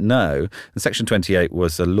 just didn't know. And Section 28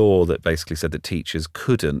 was a law that basically said that teachers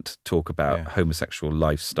couldn't talk about homosexual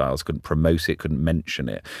lifestyles, couldn't promote it, couldn't mention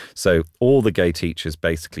it. So all the gay teachers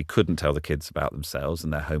basically couldn't tell the kids about themselves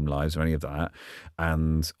and their home lives or any of that.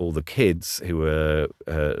 And all the kids who were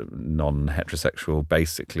non-heterosexual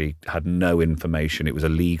basically had no information. It was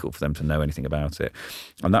illegal for them to know anything about it.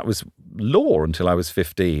 And that was law until I was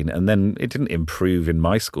 15. And then it didn't improve in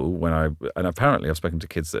my school and apparently I've spoken to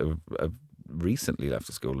kids that have recently left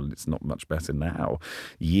the school and it's not much better now,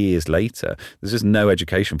 years later. There's just no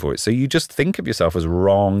education for it. So you just think of yourself as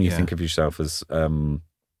wrong. You think of yourself as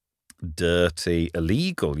dirty,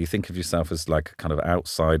 illegal. You think of yourself as like a kind of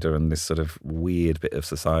outsider and this sort of weird bit of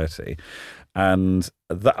society. And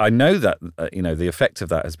I know that, the effect of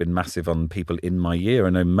that has been massive on people in my year. I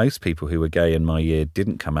know most people who were gay in my year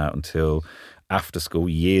didn't come out until after school,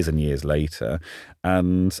 years and years later,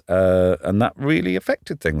 and that really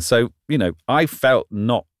affected things. So I felt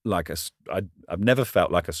not like I've never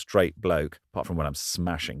felt like a straight bloke, apart from when I'm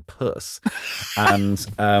smashing puss, and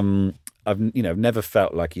I've never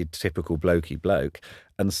felt like your typical blokey bloke,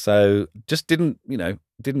 and so just didn't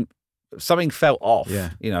something felt off.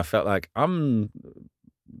 Yeah. I felt like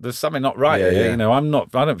there's something not right here.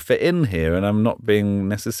 I don't fit in here, and I'm not being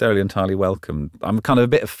necessarily entirely welcomed. I'm kind of a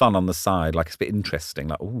bit of fun on the side, like it's a bit interesting,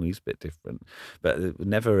 like, oh, he's a bit different, but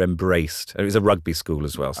never embraced. It was a rugby school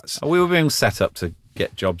as well. So we were being set up to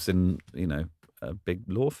get jobs in, big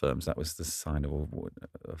law firms. That was the sign of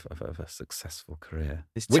a successful career,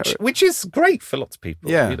 which is great for lots of people.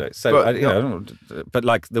 Yeah. So but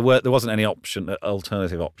like there wasn't any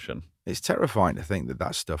alternative option. It's terrifying to think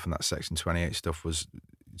that stuff and that Section 28 stuff was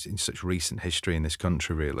in such recent history in this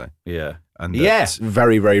country, really. Yeah. And it's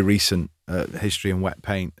very, very recent history and wet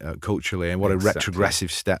paint culturally, and what a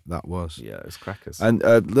retrogressive step that was. Yeah, it was crackers. And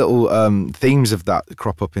little themes of that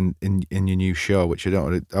crop up in your new show, which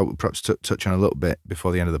I would perhaps touch on a little bit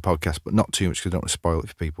before the end of the podcast, but not too much because I don't want to spoil it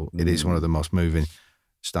for people. It is one of the most moving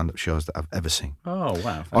stand-up shows that I've ever seen. Oh,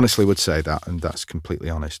 wow. Thanks. Honestly would say that, and that's completely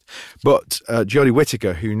honest. But Jodie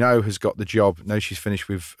Whittaker, who now has got the job, now she's finished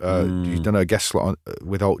with, she's done her guest slot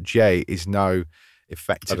with Alt J, is now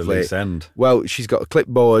effectively... At a loose end. Well, she's got a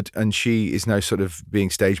clipboard, and she is now sort of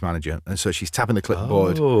being stage manager, and so she's tapping the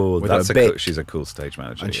clipboard with her bit. She's a cool stage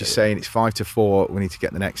manager. And she's saying, it's 5 to 4, we need to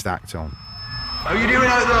get the next act on. How you doing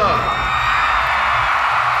out there?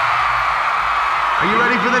 Are you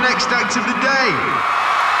ready for the next act of the day?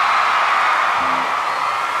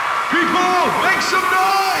 People, make some noise!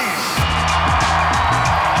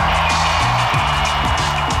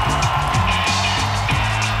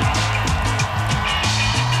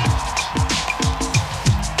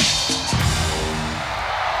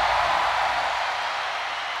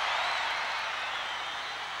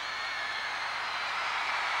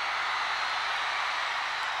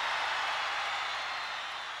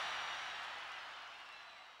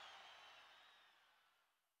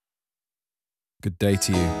 Good day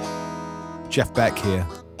to you. Jeff Beck here.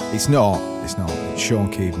 It's not. It's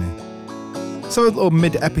Sean Keaveney. So a little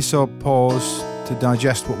mid-episode pause to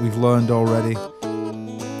digest what we've learned already.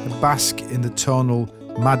 A bask in the tonal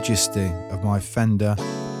majesty of my Fender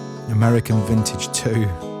American Vintage 2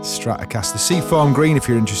 Stratocaster. Seafoam green if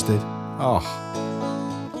you're interested. Oh.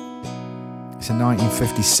 It's a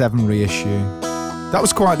 1957 reissue. That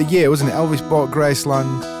was quite the year, wasn't it? Elvis bought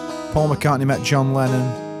Graceland. Paul McCartney met John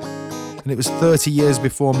Lennon. And it was 30 years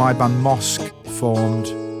before my band Mosque formed.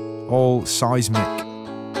 All seismic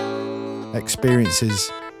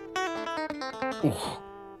experiences in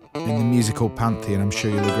the musical pantheon, I'm sure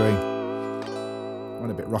you'll agree.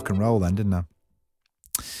 Went a bit rock and roll then, didn't I?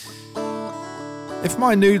 If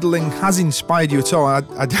my noodling has inspired you at all, I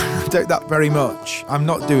doubt that very much. I'm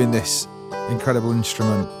not doing this incredible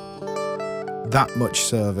instrument that much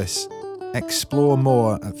service. Explore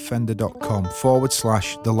more at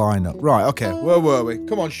fender.com/the lineup. Right, okay, where were we?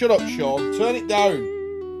 Come on, shut up, Sean. Turn it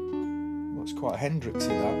down. Looks quite Hendrixy,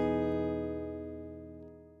 that.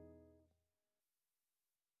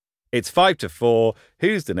 It's 5-4.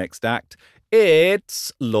 Who's the next act?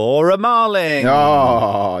 It's Laura Marling.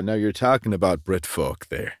 Oh, now you're talking about Brit folk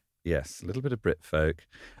there. Yes, a little bit of Brit folk.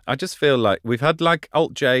 I just feel like we've had like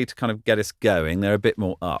Alt J to kind of get us going. They're a bit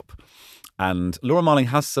more up. And Laura Marling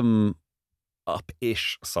has some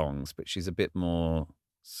up-ish songs, but she's a bit more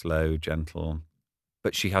slow, gentle.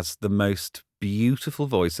 But she has the most beautiful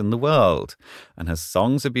voice in the world. And her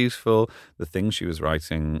songs are beautiful. The things she was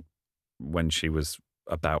writing when she was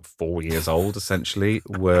about 4 years old, essentially,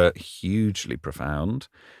 were hugely profound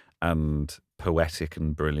and poetic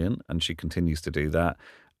and brilliant. And she continues to do that.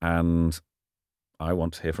 And I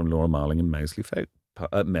want to hear from Laura Marling in Moseley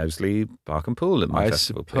Park and Pool at my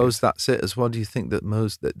festival. I suppose that's it as well. Do you think that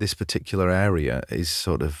this particular area is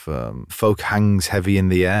sort of folk hangs heavy in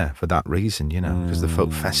the air for that reason? You know, because the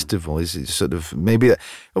folk festival is sort of maybe. I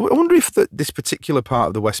wonder if this particular part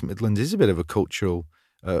of the West Midlands is a bit of a cultural.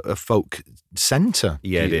 A folk centre.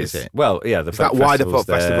 Yeah, it is. Well, yeah, the folk that wider folk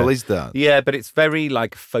festival is that. Yeah, but it's very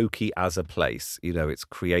like folky as a place. You know, it's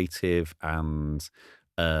creative and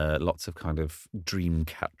lots of kind of dream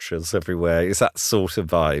catchers everywhere. It's that sort of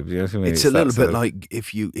vibe. You know what I mean? It's a little bit like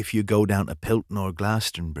if you go down to Pilton or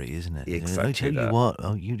Glastonbury, isn't it? Exactly. I tell you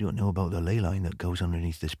what, you don't know about the ley line that goes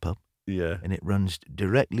underneath this pub. Yeah, and it runs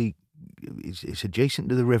directly. It's adjacent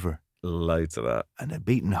to the river. Loads of that. And the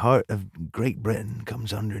beating heart of Great Britain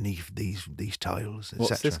comes underneath these tiles, etc.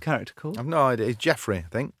 What's this character called? I've no idea. It's Geoffrey, I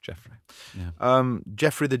think. Geoffrey. Yeah.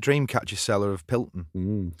 Geoffrey, the Dreamcatcher seller of Pilton.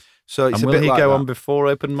 Mm. So it's and a will bit he like go that. on before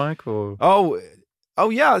open mic or? Oh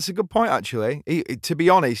yeah, that's a good point actually. To be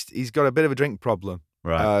honest, he's got a bit of a drink problem.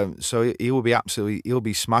 Right. So he'll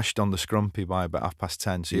be smashed on the scrumpy by about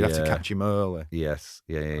 10:30. So you'd have to catch him early. Yes.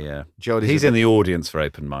 Yeah. Jodie's He's in the audience for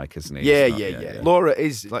open mic, isn't he? Yeah. Laura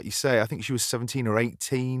is, like you say, I think she was 17 or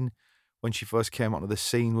 18 when she first came onto the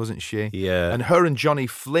scene, wasn't she? Yeah. And her and Johnny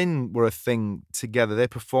Flynn were a thing together. They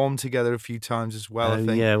performed together a few times as well, I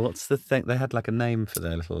think. Yeah, what's the thing? They had like a name for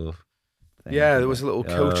their little thing. Yeah, there was a little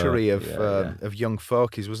coterie of young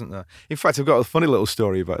folkies, wasn't there? In fact, I've got a funny little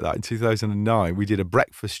story about that. In 2009, we did a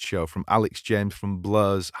breakfast show from Alex James from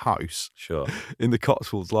Blur's house. Sure. In the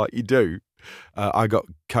Cotswolds, like you do. I got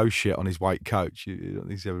cow shit on his white couch. I don't think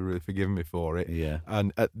he's ever really forgiven me for it. Yeah.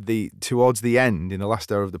 And towards the end, in the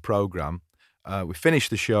last hour of the programme, we finished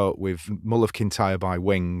the show with Mull of Kintyre by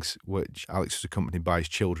Wings, which Alex was accompanied by his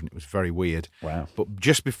children. It was very weird. Wow. But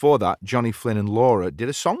just before that, Johnny Flynn and Laura did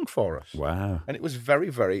a song for us. Wow. And it was very,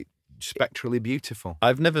 very spectrally beautiful.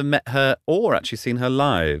 I've never met her or actually seen her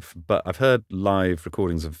live, but I've heard live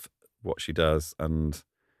recordings of what she does. And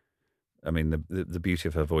I mean, the beauty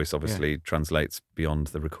of her voice obviously translates beyond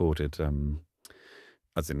the recorded,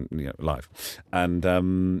 as in, live. And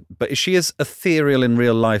but is she as ethereal in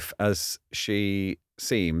real life as she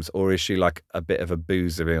seems, or is she like a bit of a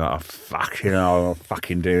boozer, being like, I'll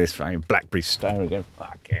fucking do this fucking Blackberry Stone again,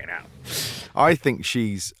 fucking hell. I think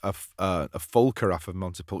she's a Fulcarath of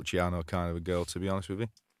Montepulciano kind of a girl, to be honest with you.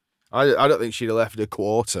 I don't think she'd have left a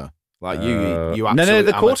quarter like you absolute No,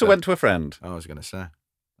 the quarter amateur. went to a friend. I was going to say.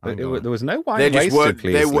 There was no wine They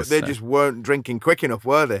wasted, just weren't drinking quick enough,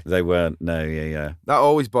 were they? They weren't. No, yeah. That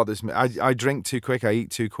always bothers me. I drink too quick. I eat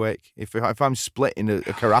too quick. If I'm splitting a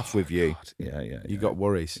carafe with you, you got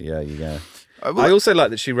worries. Yeah. I also like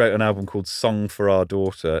that she wrote an album called "Song for Our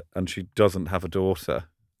Daughter," and she doesn't have a daughter.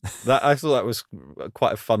 I thought that was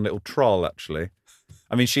quite a fun little troll, actually.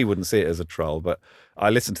 I mean, she wouldn't see it as a troll, but I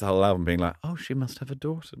listened to the whole album being like, oh, she must have a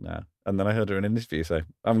daughter now. And then I heard her in an interview say,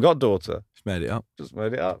 I haven't got a daughter. She's made it up. Just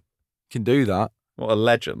made it up. Can do that. What a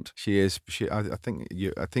legend. She is. I think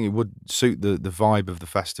it would suit the vibe of the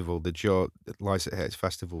festival, the Lycett Hits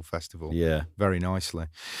Festival. Yeah. Very nicely.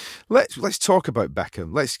 Let's talk about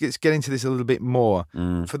Beckham. Let's get into this a little bit more.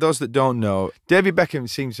 For those that don't know, David Beckham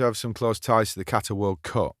seems to have some close ties to the Qatar World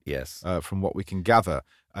Cup. Yes. From what we can gather.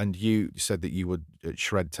 And you said that you would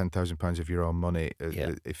shred £10,000 of your own money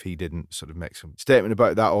if he didn't sort of make some statement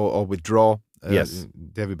about that or withdraw. Yes.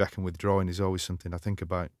 David Beckham withdrawing is always something I think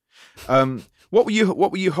about. What were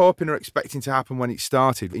you hoping or expecting to happen when it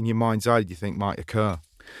started? In your mind's eye, do you think might occur?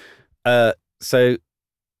 So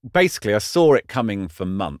basically, I saw it coming for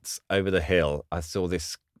months over the hill. I saw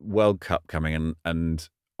this World Cup coming, and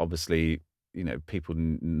obviously, people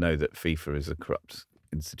know that FIFA is a corrupt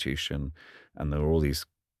institution, and there were all these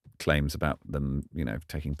claims about them,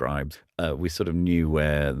 taking bribes. We sort of knew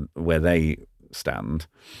where they stand,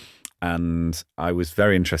 and I was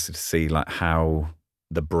very interested to see like how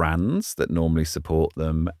the brands that normally support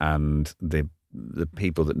them and the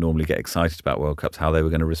people that normally get excited about World Cups, how they were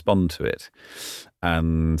going to respond to it.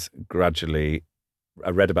 And gradually I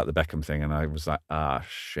read about the Beckham thing and I was like,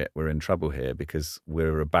 shit, we're in trouble here, because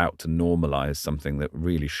we're about to normalise something that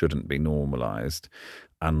really shouldn't be normalised.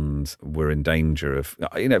 And we're in danger of,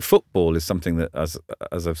 football is something that,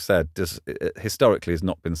 as I've said, historically has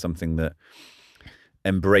not been something that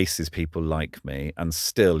embraces people like me, and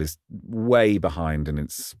still is way behind in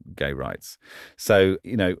its gay rights. So,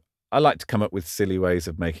 I like to come up with silly ways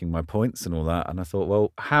of making my points and all that. And I thought,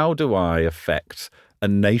 well, how do I affect a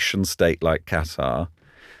nation state like Qatar?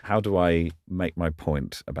 How do I make my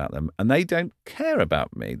point about them? And they don't care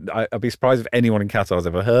about me. I'd be surprised if anyone in Qatar has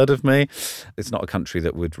ever heard of me. It's not a country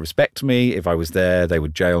that would respect me. If I was there, they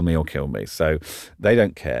would jail me or kill me. So they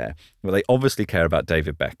don't care. Well, they obviously care about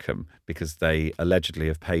David Beckham, because they allegedly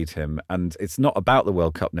have paid him. And it's not about the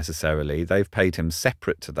World Cup necessarily. They've paid him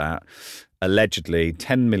separate to that, allegedly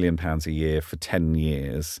 £10 million a year for 10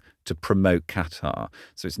 years to promote Qatar.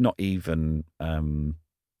 So it's not even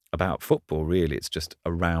about football, really. It's just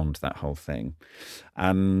around that whole thing.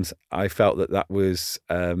 And I felt that was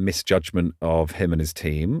a misjudgment of him and his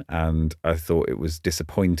team. And I thought it was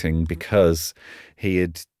disappointing, because he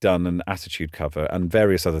had done an attitude cover and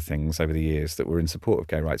various other things over the years that were in support of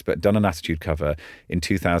gay rights, but done an attitude cover in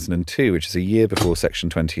 2002, which is a year before Section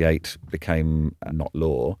 28 became not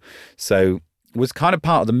law. So was kind of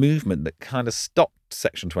part of the movement that kind of stopped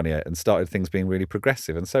Section 28 and started things being really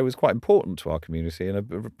progressive, and so was quite important to our community and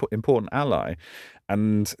an important ally.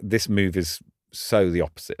 And this move is so the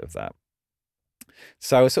opposite of that.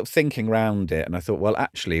 So I was sort of thinking around it, and I thought, well,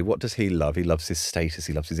 actually, what does he love? He loves his status,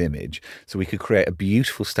 he loves his image. So we could create a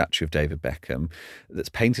beautiful statue of David Beckham that's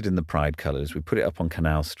painted in the Pride colours. We put it up on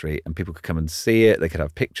Canal Street, and people could come and see it. They could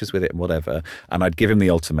have pictures with it and whatever. And I'd give him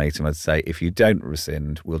the ultimatum. I'd say, if you don't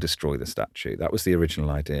rescind, we'll destroy the statue. That was the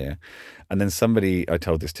original idea. And then somebody I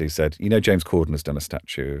told this to said, James Corden has done a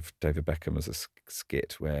statue of David Beckham as a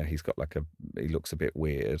skit where he's got he looks a bit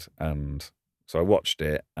weird. And so I watched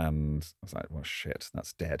it and I was like, well, shit,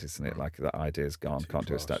 that's dead, isn't it? Like, that idea's gone. Can't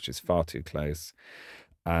do a statue. It's far too close.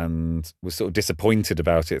 And was sort of disappointed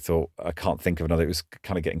about it. Thought, I can't think of another. It was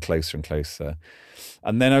kind of getting closer and closer.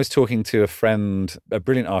 And then I was talking to a friend, a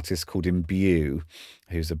brilliant artist called Imbue,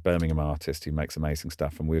 who's a Birmingham artist who makes amazing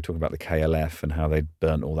stuff. And we were talking about the KLF and how they'd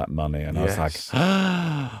burnt all that money. And I was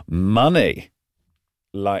like, money?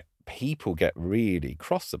 Like, people get really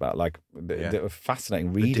cross about, they were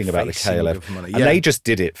fascinating reading about the KLF, and they just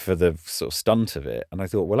did it for the sort of stunt of it. And I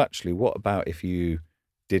thought, well, actually, what about if you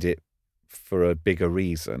did it for a bigger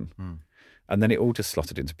reason? And then it all just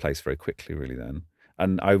slotted into place very quickly, really. Then,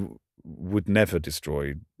 and I would never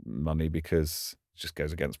destroy money, because it just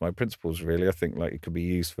goes against my principles, really. I think it could be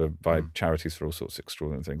used by charities for all sorts of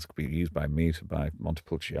extraordinary things. It could be used by me to buy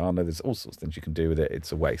Montepulciano. There's all sorts of things you can do with it.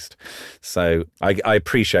 It's a waste. So I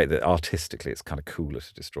appreciate that artistically it's kind of cooler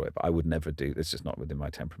to destroy it, but I would never do. It's just not within my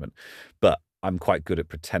temperament. But I'm quite good at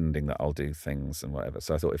pretending that I'll do things and whatever.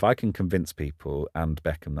 So I thought, if I can convince people and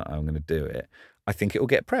Beckham that I'm going to do it, I think it will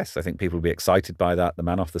get press. I think people will be excited by that. The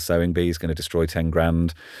man off the sewing bee is going to destroy 10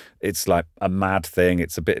 grand. It's like a mad thing.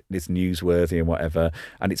 It's newsworthy and whatever.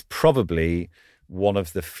 And it's probably one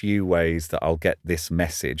of the few ways that I'll get this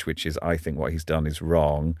message, which is, I think what he's done is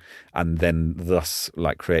wrong. And then thus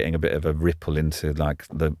creating a bit of a ripple into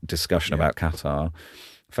the discussion about Qatar.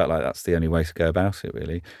 I felt like that's the only way to go about it,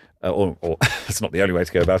 really. Or it's not the only way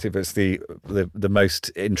to go about it, but it's the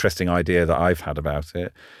most interesting idea that I've had about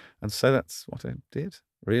it. And so that's what I did,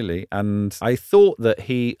 really. And I thought that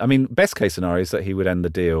best case scenario is that he would end the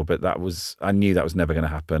deal, but I knew that was never going to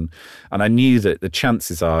happen. And I knew that the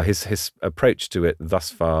chances are his approach to it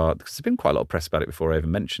thus far, because there's been quite a lot of press about it before I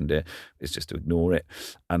even mentioned it, is just to ignore it.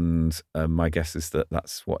 And my guess is that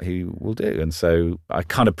that's what he will do. And so I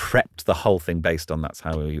kind of prepped the whole thing based on that's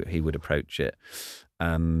how he would approach it.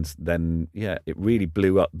 And then, it really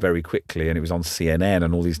blew up very quickly, and it was on CNN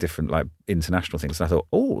and all these different international things. And I thought,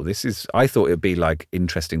 I thought it'd be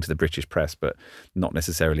interesting to the British press, but not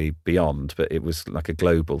necessarily beyond. But it was like a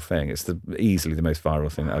global thing. It's easily the most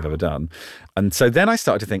viral thing that I've ever done. And so then I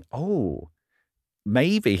started to think,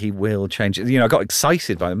 maybe he will change it. I got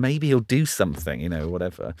excited by it. Maybe he'll do something,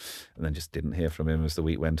 whatever. And then just didn't hear from him as the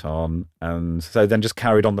week went on. And so then just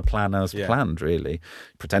carried on the plan as planned, really.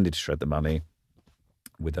 Pretended to shred the money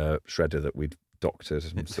with a shredder that we'd doctored.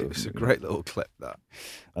 It's a great little clip, that.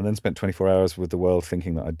 And then spent 24 hours with the world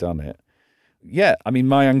thinking that I'd done it. yeah, I mean,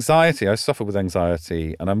 my anxiety, I suffer with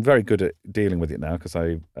anxiety, and I'm very good at dealing with it now because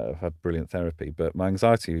I had brilliant therapy, but my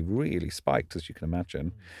anxiety really spiked, as you can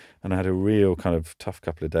imagine. And I had a real kind of tough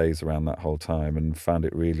couple of days around that whole time and found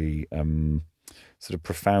it really sort of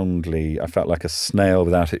profoundly, I felt like a snail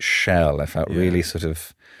without its shell. I felt really sort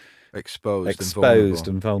of exposed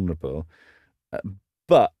and vulnerable.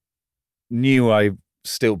 But knew I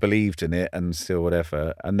still believed in it and still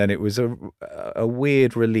whatever. And then it was a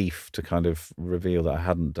weird relief to kind of reveal that I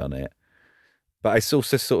hadn't done it. But I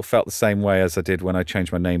also sort of felt the same way as I did when I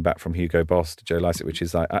changed my name back from Hugo Boss to Joe Lycett, which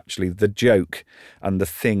is like, actually the joke and the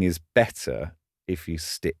thing is better if you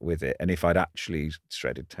stick with it. And if I'd actually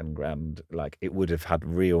shredded 10 grand, like it would have had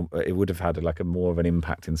like a more of an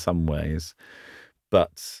impact in some ways.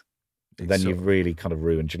 But then you've really kind of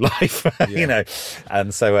ruined your life, you know.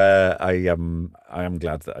 And so I am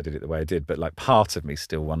glad that I did it the way I did. But like part of me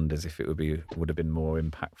still wonders if it would have been more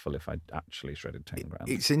impactful if I'd actually shredded 10 grand.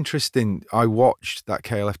 It's interesting. I watched that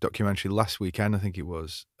KLF documentary last weekend, I think it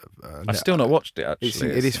was. I've still not watched it,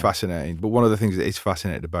 actually. It is fascinating. But one of the things that is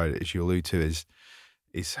fascinating about it, as you allude to,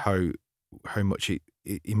 is how much it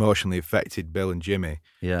emotionally affected Bill and Jimmy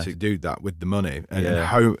to do that with the money,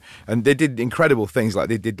 and they did incredible things. Like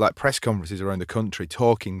they did like press conferences around the country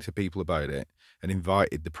talking to people about it and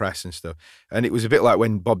invited the press and stuff. And it was a bit like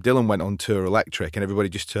when Bob Dylan went on tour Electric and everybody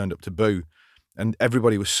just turned up to boo, and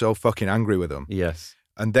everybody was so fucking angry with them. Yes.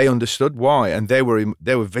 And they understood why, and they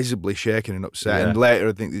were visibly shaken and upset. And later,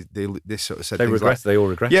 I think they sort of said they all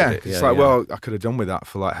regretted it. It's like, well, I could have done with that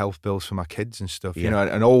for like health bills for my kids and stuff, you know,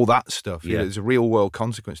 and all that stuff. You know, there's a real world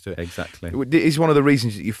consequence to it. Exactly. It is one of the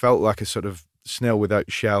reasons that you felt like a sort of snail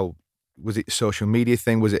without shell. Was it social media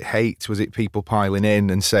thing? Was it hate? Was it people piling in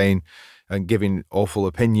and saying and giving awful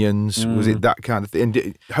opinions? Was it that kind of thing?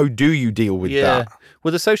 And how do you deal with that?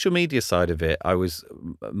 Well, the social media side of it, I was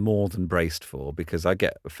more than braced for because I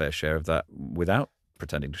get a fair share of that without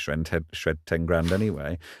pretending to shred 10 grand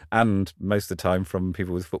anyway, and most of the time from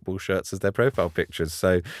people with football shirts as their profile pictures.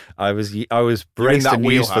 So I was braced and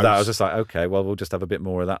used for that. I was just like, okay, well, we'll just have a bit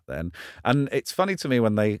more of that then. And it's funny to me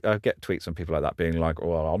when I get tweets from people like that being like,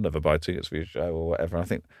 well, I'll never buy tickets for your show or whatever. And I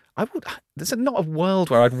think, there's not a world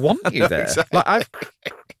where I'd want you there. Exactly. Like I've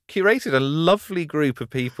curated a lovely group of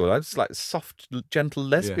people. I just like soft, gentle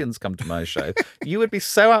lesbians come to my show. You would be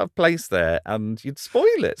so out of place there and you'd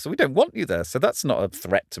spoil it. So we don't want you there. So that's not a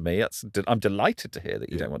threat to me. I'm delighted to hear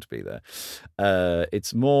that you don't want to be there.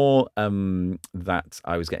 It's more that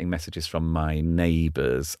I was getting messages from my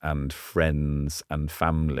neighbours and friends and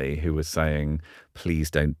family who were saying,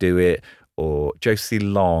 please don't do it. Or Josie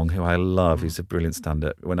Long, who I love, who's a brilliant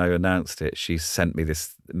stand-up. When I announced it, she sent me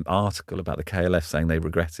this article about the KLF saying they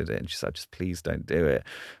regretted it. And she said, just please don't do it.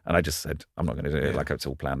 And I just said, I'm not going to do it. Like it's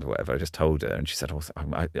all planned or whatever. I just told her. And she said,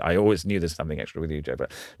 I always knew there's something extra with you, Joe.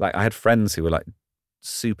 But like I had friends who were like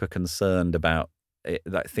super concerned about it,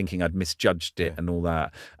 like thinking I'd misjudged it and all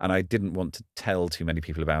that, and I didn't want to tell too many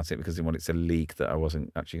people about it because I didn't want it to leak that I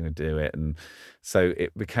wasn't actually going to do it, and so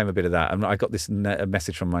it became a bit of that. And I got this a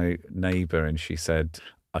message from my neighbour, and she said,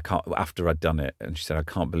 "I can't." After I'd done it, and she said, "I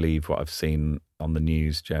can't believe what I've seen on the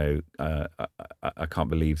news, Joe. I can't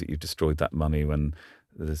believe that you've destroyed that money when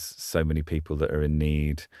there's so many people that are in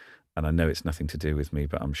need, and I know it's nothing to do with me,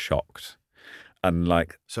 but I'm shocked." And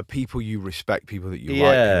like, so people you respect, people that you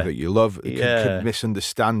like, people that you love, could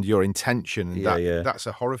misunderstand your intention, and that's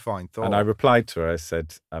a horrifying thought. And I replied to her, I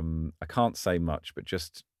said, I can't say much, but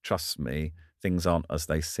just trust me, things aren't as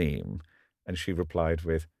they seem. And she replied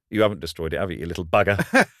with, you haven't destroyed it, have you, you little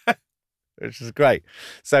bugger? Which is great.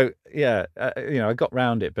 So, I got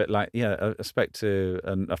round it. But, I spoke to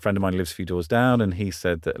a friend of mine who lives a few doors down, and he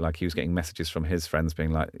said that, he was getting messages from his friends being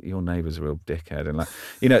like, your neighbour's a real dickhead. And,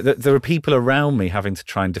 there are people around me having to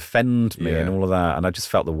try and defend me and all of that. And I just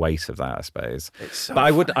felt the weight of that, I suppose. It's so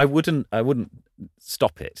but I wouldn't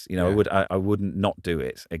stop it. I wouldn't not do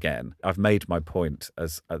it again. I've made my point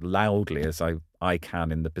as loudly as I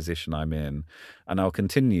can in the position I'm in, and I'll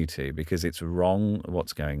continue to, because it's wrong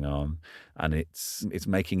what's going on, and it's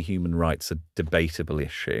making human rights a debatable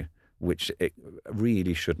issue, which it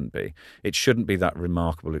really shouldn't be. It shouldn't be that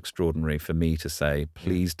remarkable, extraordinary for me to say,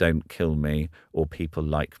 please don't kill me or people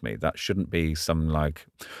like me. That shouldn't be some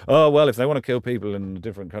oh, well, if they want to kill people in a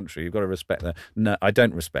different country, you've got to respect that. No, I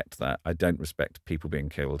don't respect that. I don't respect people being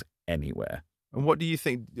killed anywhere. And what do you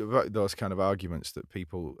think about those kind of arguments that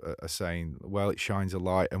people are saying, well, it shines a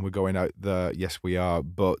light and we're going out there, yes, we are,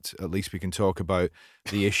 but at least we can talk about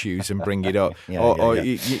the issues and bring it up. Here's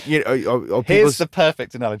the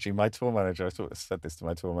perfect analogy. My tour manager, I said this to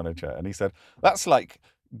my tour manager, and he said, that's like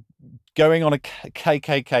going on a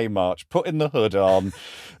KKK march, putting the hood on,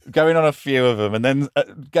 going on a few of them, and then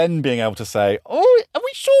again being able to say, "Oh, are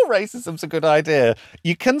we sure racism's a good idea?"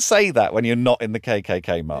 You can say that when you're not in the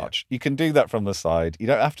KKK march. You can do that from the side. You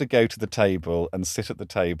don't have to go to the table and sit at the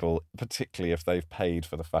table, particularly if they've paid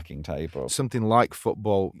for the fucking table. Something like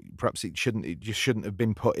football, perhaps it just shouldn't have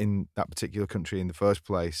been put in that particular country in the first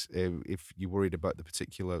place if you're worried about the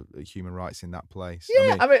particular human rights in that place.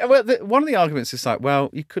 Yeah, one of the arguments is like, well,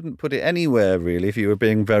 you couldn't put it anywhere really if you were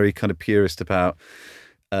being very kind of purist about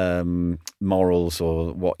morals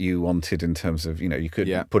or what you wanted in terms of, you could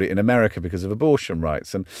put it in America because of abortion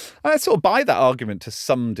rights. And I sort of buy that argument to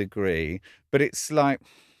some degree, but it's like,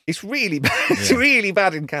 it's really bad. It's really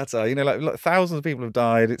bad in Qatar. Like thousands of people have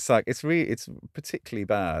died. It's like, it's particularly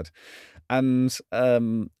bad. And I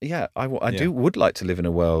would like to live in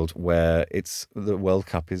a world where the World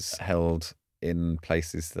Cup is held in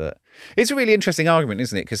places that... It's a really interesting argument,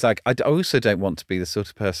 isn't it? Because like I also don't want to be the sort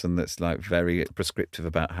of person that's like very prescriptive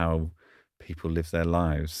about how people live their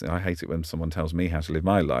lives. I hate it when someone tells me how to live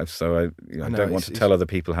my life, so I don't want to tell other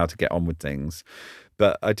people how to get on with things.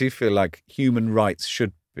 But I do feel like human rights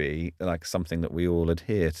should be like something that we all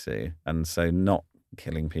adhere to, and so not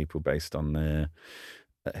killing people based on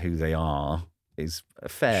who they are is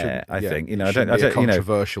fair. I think I don't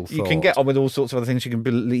controversial thought. You can get on with all sorts of other things. You can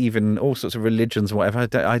believe in all sorts of religions and whatever.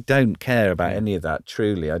 I don't care about any of that.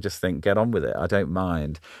 Truly, I just think get on with it. I don't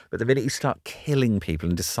mind. But the minute you start killing people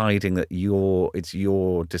and deciding that it's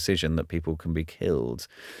your decision that people can be killed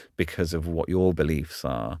because of what your beliefs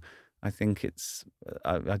are, I think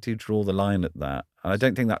I do draw the line at that. I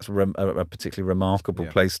don't think that's a particularly remarkable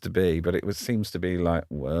place to be. But it seems to be like,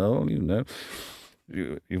 well,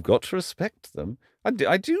 you've got to respect them.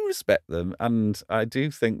 I do respect them, and I do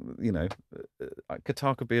think,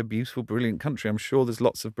 Qatar could be a beautiful, brilliant country. I'm sure there's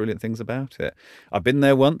lots of brilliant things about it. I've been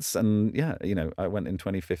there once, and I went in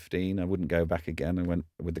 2015. I wouldn't go back again. I went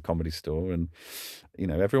with the Comedy Store, and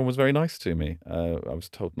everyone was very nice to me. I was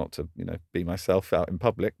told not to, be myself out in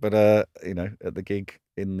public, but at the gig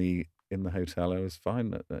in the hotel, I was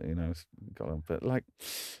fine.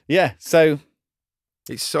 So.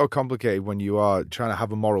 It's so complicated when you are trying to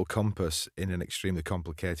have a moral compass in an extremely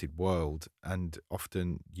complicated world, and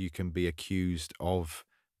often you can be accused of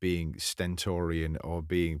being stentorian or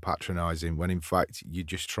being patronising when in fact you're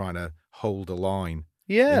just trying to hold a line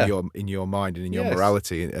in your mind and in your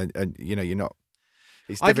morality, and you're not.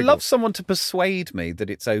 I'd love someone to persuade me that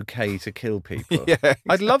it's okay to kill people.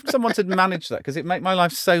 I'd love someone to manage that, because it'd make my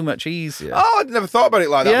life so much easier. Oh, I'd never thought about it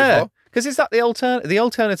like that before. Because it's that the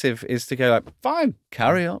alternative is to go like, fine,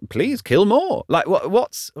 carry on, please kill more. Like,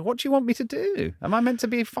 what do you want me to do? Am I meant to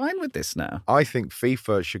be fine with this now? I think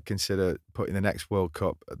FIFA should consider putting the next World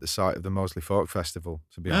Cup at the site of the Moseley Folk Festival,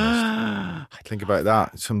 to be honest. Think about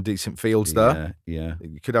that. Some decent fields there. Yeah.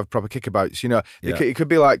 You could have proper kickabouts. It could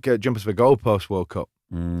be like Jumpers for Goalpost World Cup.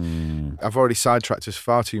 I've already sidetracked us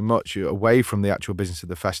far too much away from the actual business of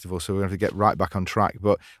the festival, so we're going to have to get right back on track.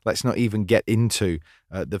 But let's not even get into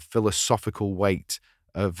the philosophical weight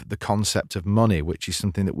of the concept of money, which is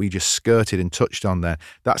something that we just skirted and touched on there.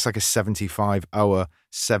 That's like a 75-hour,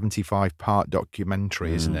 75-part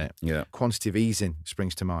documentary, isn't it? Yeah. Quantitative easing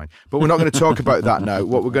springs to mind. But we're not going to talk about that now.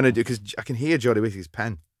 What we're going to do, because I can hear Jodie with his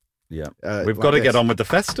pen. Yeah. We've got to get on with the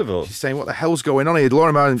festival. She's saying, what the hell's going on here?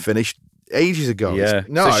 Laura Martin finished ages ago. Yeah.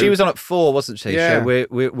 No. So she was on at 4, wasn't she? Yeah. So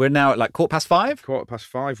we're now at like 5:15?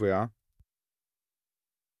 5:15 we are.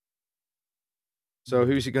 So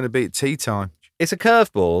who's it going to be at tea time? It's a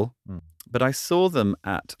curveball, but I saw them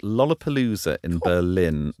at Lollapalooza in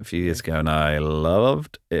Berlin a few years ago, and I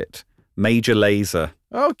loved it. Major Lazer.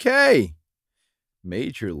 Okay.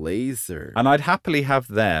 Major Lazer. And I'd happily have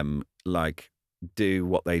them like do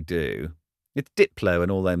what they do. It's Diplo and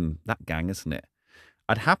all them, that gang, isn't it?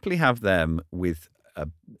 I'd happily have them with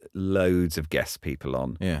loads of guest people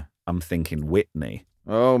on. Yeah. I'm thinking Whitney.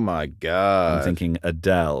 Oh my God. I'm thinking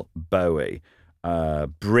Adele, Bowie,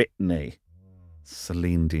 Britney,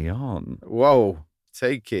 Celine Dion. Whoa.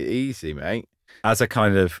 Take it easy, mate. As a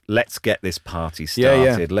kind of, let's get this party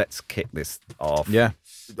started. Let's kick this off. Yeah.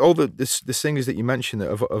 All the singers that you mentioned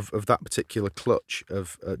of that particular clutch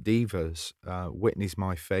of divas, Whitney's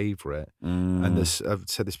my favourite. And I've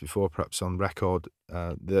said this before, perhaps on record,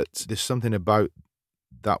 that there's something about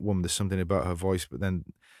that woman, there's something about her voice, but then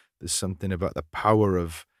there's something about the power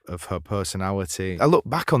of her personality. I look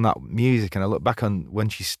back on that music and I look back on when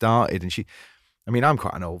she started, and I'm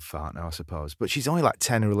quite an old fart now, I suppose, but she's only like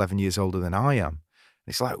 10 or 11 years older than I am.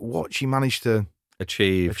 It's like what she managed to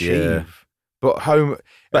achieve. Yeah. But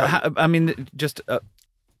just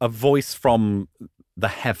a voice from the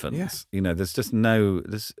heavens. You know, there's just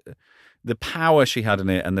there's the power she had in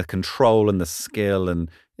it, and the control and the skill, and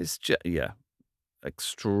it's just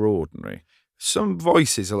extraordinary. Some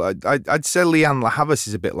voices, I'd say Leanne LaHavas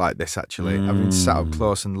is a bit like this, actually. Having sat up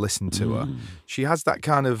close and listened to her, she has that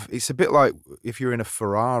kind of. It's a bit like if you're in a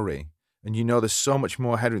Ferrari and you know there's so much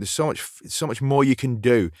more headroom, there's so much more you can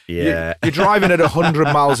do. Yeah, you're driving at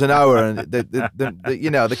 100 miles an hour, and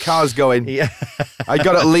the car's going. Yeah, I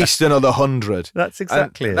got at least another 100. That's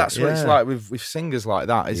exactly it. That's what it's like with singers like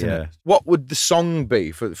that, isn't it? What would the song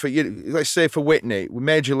be for you? Let's say for Whitney, with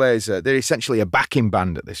Major Lazer, they're essentially a backing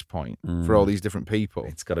band at this point for all these different people.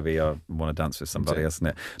 It's got to be I Want to Dance with Somebody, hasn't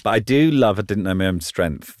it? But I do love I Didn't Know My Own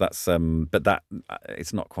Strength. That's but that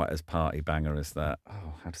it's not quite as party banger as that.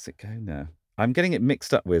 Oh, how does it go now? I'm getting it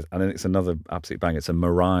mixed up with, and then it's another absolute banger. It's a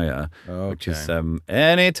Mariah, which is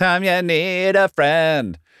anytime you need a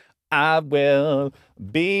friend, I will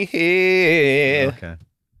be here. Okay,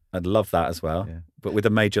 I'd love that as well, but with a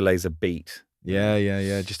Major Lazer beat.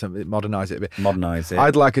 Yeah. Just modernise it a bit. Modernise it.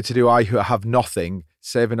 I'd like her to do I Have Nothing,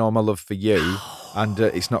 Saving All My Love for You, and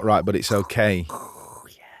It's Not Right, But It's Okay.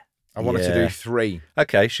 I want her to do 3.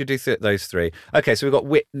 Okay, she'll do those 3. Okay, so we've got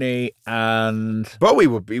Whitney and Bowie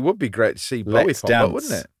would be great to see Bowie pop up,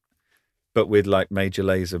 wouldn't it? But with like Major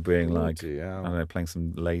Lazer being I don't know, playing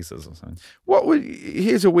some lasers or something.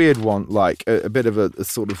 Here's a weird one, like a bit of a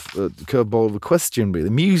sort of curveball of a question, really.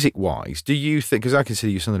 Music-wise, do you think, because I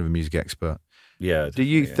consider you something of a music expert, do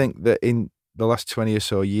you think that in the last 20 or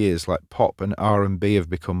so years, like pop and R&B have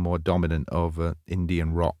become more dominant over indie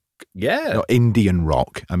and rock? Yeah. Not Indian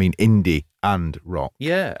rock. I mean indie and rock.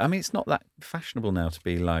 Yeah. I mean, it's not that fashionable now to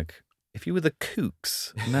be like, if you were the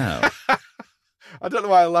Kooks now. I don't know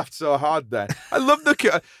why I laughed so hard there. I love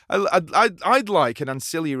the I'd like an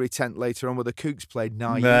ancillary tent later on where the Kooks played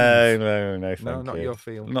Naive. No, no, not your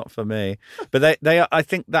field. Not for me. But they are, I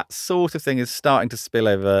think that sort of thing is starting to spill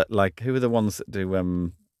over. Like, who are the ones that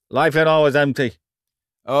do Life Ain't Always Empty?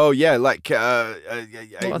 Oh yeah, like what are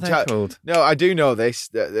they called? No, I do know this.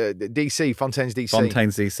 DC, Fontaine's DC.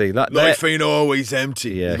 Fontaine's DC. Life ain't always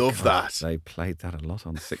empty. Yeah, love that. They played that a lot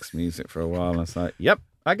on Six Music for a while. And it's like, yep,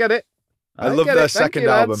 I get it. I love their second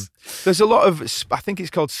album. There's a lot of, I think it's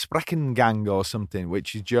called Sprechengang or something,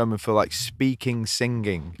 which is German for like speaking,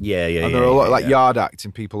 singing. Yeah. And there are a lot of like yard acts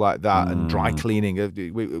and people like that, and dry cleaning.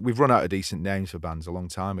 We've run out of decent names for bands a long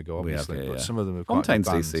time ago, obviously, but some of them are quite Fontaine's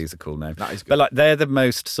good bands. DC is a cool name. That is good. But like they're the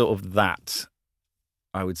most sort of that,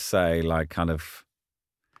 I would say, like kind of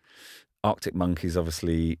Arctic Monkeys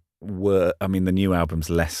obviously were, I mean, the new album's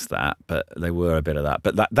less that, but they were a bit of that.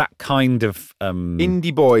 But that kind of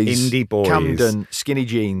indie boys, Camden, skinny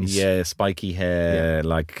jeans, spiky hair,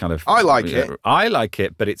 like kind of. I like it. I like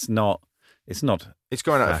it, but it's not. It's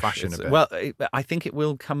going out of fashion a bit. Well, I think it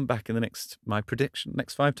will come back in my prediction,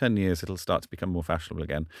 next 5-10 years, it'll start to become more fashionable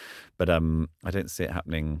again. But I don't see it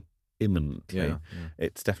happening imminently. Yeah.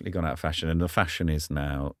 It's definitely gone out of fashion, and the fashion is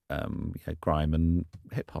now grime and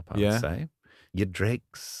hip hop, I would say. Your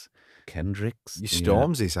Drakes, Kendricks, your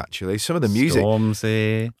Stormzy's actually. Some of the music.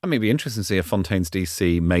 Stormzy. I mean, it'd be interesting to see a Fontaine's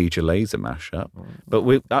DC Major Lazer mashup.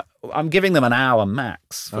 But I'm giving them an hour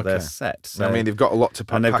max for their set. So, I mean, they've got a lot to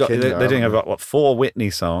pack in. They're doing about 4 Whitney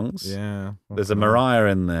songs. Yeah. There's a Mariah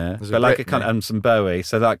in there, but like a kind of, and some Bowie.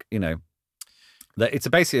 So like, you know, it's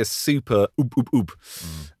basically a super oop oop oop.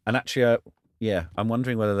 And actually, I'm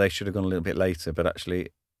wondering whether they should have gone a little bit later, but actually.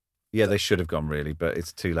 Yeah, they should have gone really, but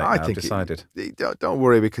it's too late now. I've decided. Don't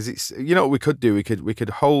worry, because it's, you know what we could do? We could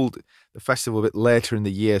hold the festival a bit later in the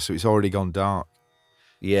year, so it's already gone dark.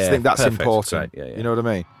 Yeah, I think that's perfect. important. Right, yeah. You know what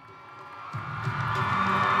I mean?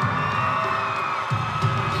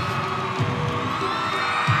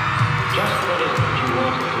 Just what is it that you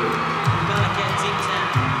want to do? I'm gonna get deep down,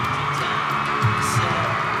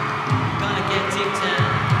 I'm gonna get deep down,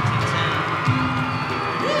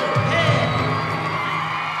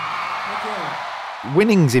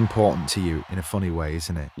 Winning's important to you in a funny way,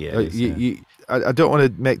 isn't it? Yeah. I don't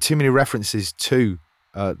want to make too many references to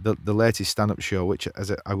the latest stand-up show, which, as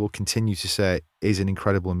I will continue to say, is an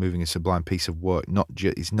incredible and moving and sublime piece of work.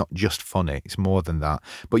 It's not just funny; it's more than that.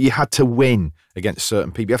 But you had to win against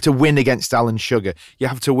certain people. You have to win against Alan Sugar. You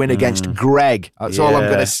have to win against Greg. That's all I'm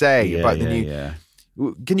going to say about the new. Yeah.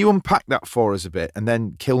 Can you unpack that for us a bit, and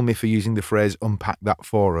then kill me for using the phrase "unpack that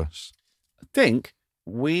for us"? I think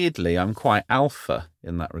weirdly, I'm quite alpha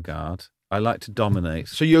in that regard. I like to dominate.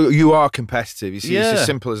 So you are competitive. You see, it's as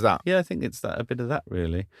simple as that. Yeah, I think it's a bit of that,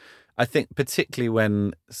 really. I think particularly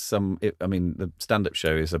when the stand-up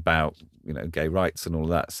show is about, gay rights and all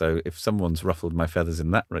that. So if someone's ruffled my feathers in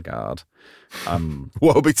that regard,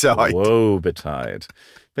 woe betide. Woe betide.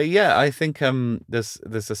 But yeah, I think there's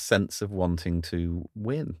a sense of wanting to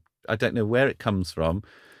win. I don't know where it comes from.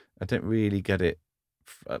 I don't really get it.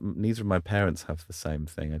 Neither of my parents have the same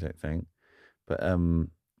thing, I don't think. But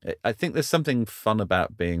I think there's something fun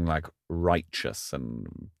about being like righteous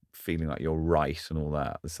and feeling like you're right and all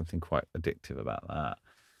that. There's something quite addictive about that.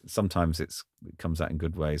 Sometimes it comes out in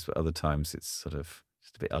good ways, but other times it's sort of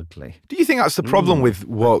just a bit ugly. Do you think that's the problem with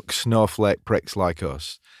woke snowflake pricks like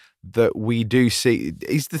us? That we do see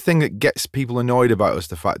is the thing that gets people annoyed about us,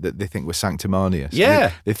 the fact that they think we're sanctimonious.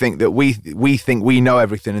 Yeah. They think that we think we know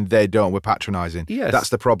everything and they don't. We're patronising. Yes. That's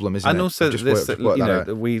the problem, isn't it? And also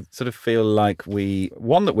that we sort of feel like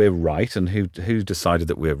that we're right, and who decided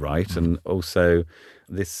that we're right, and also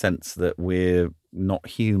this sense that we're not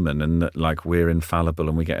human and that like we're infallible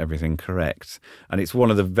and we get everything correct. And it's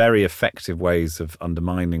one of the very effective ways of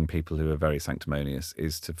undermining people who are very sanctimonious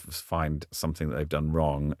is to find something that they've done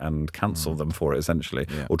wrong and cancel them for it, essentially,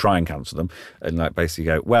 or try and cancel them and like basically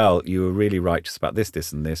go, well, you were really righteous about this,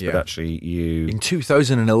 this and this, but actually you in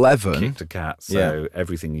 2011 kicked a cat, so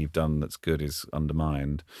everything you've done that's good is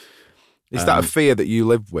undermined. Is that a fear that you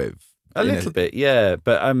live with? A little bit, yeah.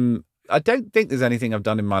 But I don't think there's anything I've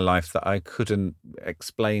done in my life that I couldn't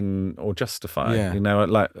explain or justify. Yeah.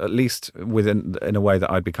 Like at least in a way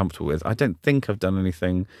that I'd be comfortable with. I don't think I've done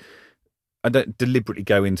anything. I don't deliberately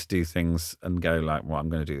go in to do things and go like, well, I'm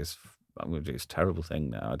going to do this. I'm going to do this terrible thing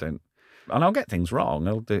now. I don't, and I'll get things wrong.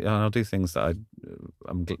 I'll do things that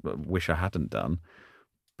I wish I hadn't done.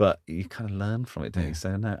 But you kind of learn from it, don't you?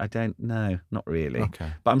 So no, I don't. No, not really.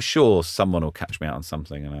 Okay. But I'm sure someone will catch me out on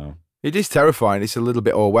something, and I'll. It is terrifying. It's a little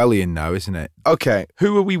bit Orwellian now, isn't it? Okay,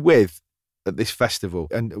 who are we with at this festival?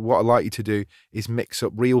 And what I'd like you to do is mix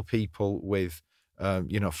up real people with,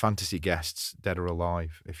 fantasy guests, dead or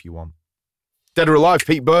alive, if you want. Dead or alive,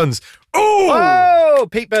 Pete Burns. Oh,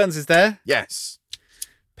 Pete Burns is there. Yes.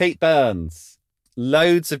 Pete Burns.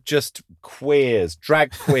 Loads of just queers,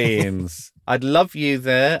 drag queens. I'd love you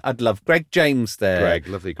there. I'd love Greg James there.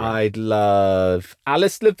 Lovely Greg. I'd love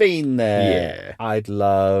Alice Levine there. Yeah. I'd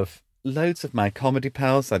love loads of my comedy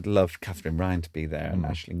pals. I'd love Catherine Ryan to be there, and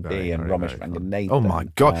Aisling B and Ramesh Ranganathan. Oh my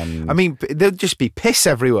God. I mean, there'd just be piss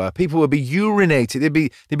everywhere. People would be urinating.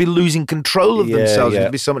 They'd be losing control of themselves.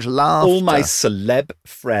 There'd be so much laughter. All my celeb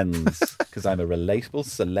friends, because I'm a relatable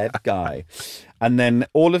celeb guy. And then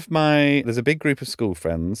there's a big group of school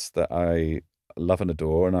friends that I love and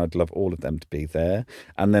adore, and I'd love all of them to be there.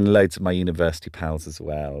 And then loads of my university pals as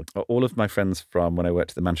well. All of my friends from when I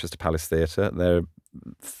worked at the Manchester Palace Theatre, they're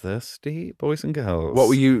thirsty boys and girls. What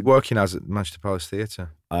were you working as at Manchester Palace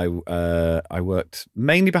Theatre? I worked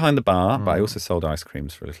mainly behind the bar, but I also sold ice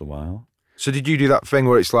creams for a little while. So did you do that thing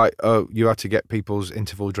where it's like, you had to get people's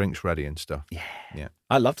interval drinks ready and stuff? Yeah.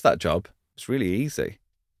 I loved that job. It's really easy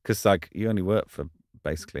because like you only work for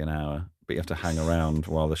basically an hour, but you have to hang around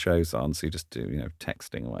while the show's on. So you just do,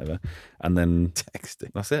 texting or whatever. And then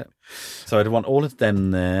texting. That's it. So I'd want all of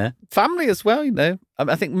them there. Family as well,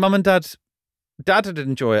 I think mum and dad would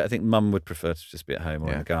enjoy it. I think mum would prefer to just be at home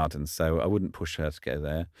or in the garden. So I wouldn't push her to go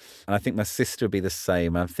there. And I think my sister would be the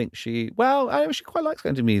same. I think she quite likes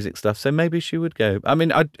going to music stuff. So maybe she would go. I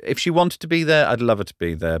mean, if she wanted to be there, I'd love her to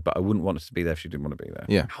be there, but I wouldn't want her to be there if she didn't want to be there.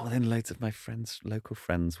 Yeah. Oh, then loads of my friends, local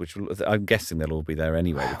friends, which I'm guessing they'll all be there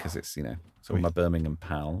anyway because it's, it's all my Birmingham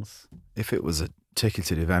pals. If it was a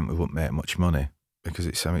ticketed event, we wouldn't make much money because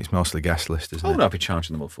it's mostly guest list, isn't it? Oh, no, I'd be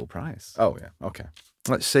charging them all full price. Oh, yeah. Okay.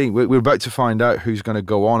 Let's see. We're about to find out who's going to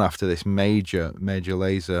go on after this major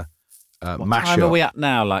laser what mashup. Time are we at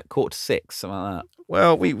now? Like 5:45, something like that.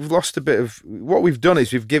 Well, we've lost a bit of what we've done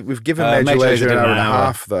is we've given Major Laser an hour and a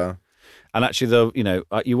half though. And actually, though,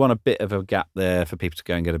 you want a bit of a gap there for people to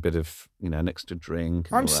go and get a bit of an extra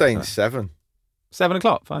drink. I'm saying 7. 7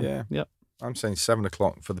 o'clock. Fine. Yeah. Yep. I'm saying 7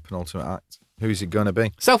 o'clock for the penultimate act. Who's it going to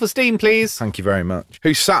be? Self-esteem, please. Thank you very much.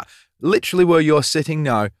 Who sat literally where you're sitting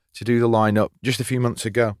now to do the lineup just a few months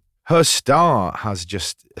ago. Her star has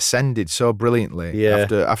just ascended so brilliantly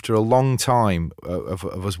after a long time of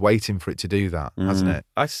us waiting for it to do that, hasn't it?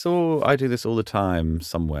 I do this all the time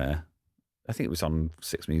somewhere. I think it was on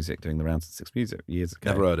Six Music, doing the rounds of Six Music years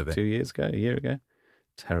ago. Never heard of it. 2 years ago, a year ago.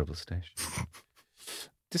 Terrible station.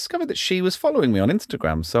 Discovered that she was following me on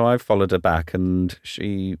Instagram, so I followed her back, and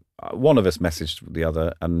one of us messaged the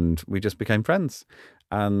other, and we just became friends.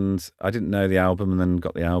 And I didn't know the album, and then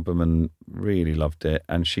got the album and really loved it.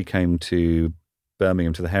 And she came to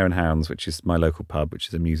Birmingham to the Hare and Hounds, which is my local pub, which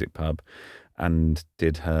is a music pub, and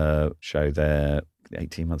did her show there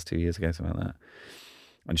 18 months, 2 years ago, something like that.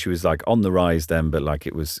 And she was like on the rise then, but like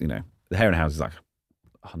it was, the Hare and House is like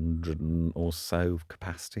 100 or so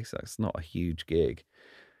capacity, so it's not a huge gig.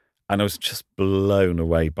 And I was just blown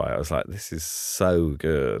away by it. I was like, this is so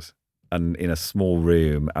good. And in a small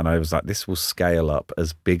room, and I was like, this will scale up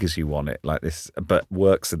as big as you want it, like this, but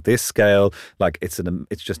works at this scale. Like it's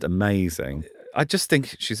just amazing. I just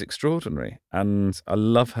think she's extraordinary, and I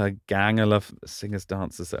love her gang. I love the singers,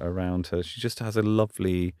 dancers that are around her. She just has a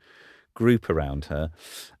lovely group around her.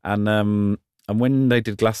 And when they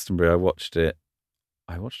did Glastonbury, I watched it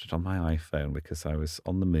on my iPhone because I was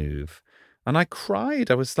on the move. And I cried.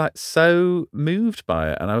 I was like so moved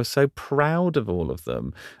by it, and I was so proud of all of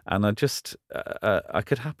them. And I just, I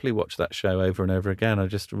could happily watch that show over and over again. I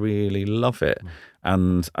just really love it.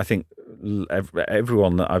 And I think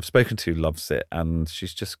everyone that I've spoken to loves it, and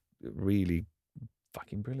she's just really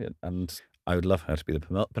fucking brilliant. And I would love her to be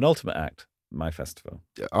the penultimate act, my festival.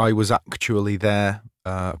 I was actually there.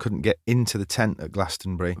 Couldn't get into the tent at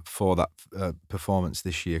Glastonbury for that performance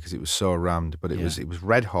this year because it was so rammed. But it was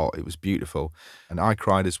red hot. It was beautiful, and I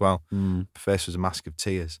cried as well. My face was a mask of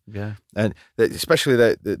tears. Yeah, and especially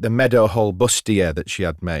the Meadowhall bustier that she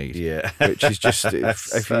had made. Yeah, which is just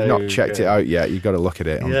if you've not checked it out yet, you've got to look at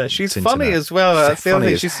it. Yeah, she's funny as well. That's the other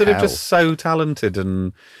thing. She's sort of just so talented,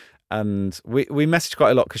 and we messaged quite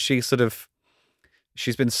a lot because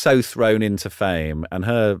she's been so thrown into fame, and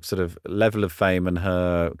her sort of level of fame and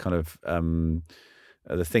her kind of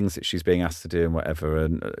the things that she's being asked to do and whatever,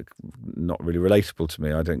 and not really relatable to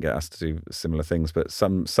me. I don't get asked to do similar things, but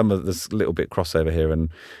some of there's a little bit crossover here, and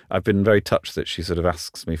I've been very touched that she sort of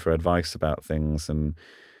asks me for advice about things, and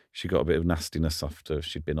she got a bit of nastiness after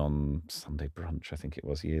she'd been on Sunday Brunch, I think it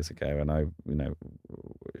was, years ago, and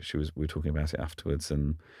we were talking about it afterwards,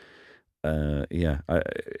 and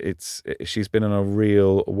she's been on a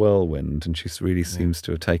real whirlwind, and she really seems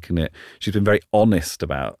to have taken it. She's been very honest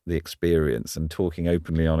about the experience and talking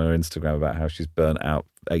openly on her Instagram about how she's burnt out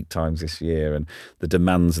 8 times this year and the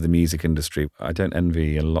demands of the music industry. I don't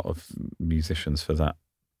envy a lot of musicians for that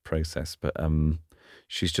process, but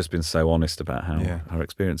she's just been so honest about how her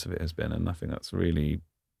experience of it has been, and I think that's really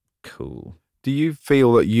cool. Do you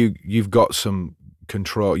feel that you've got some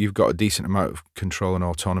control? You've got a decent amount of control and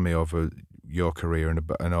autonomy over your career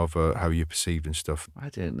and over how you're perceived and stuff? I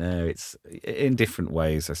don't know. It's in different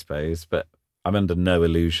ways, I suppose, but I'm under no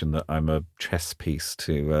illusion that I'm a chess piece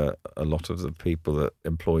to a lot of the people that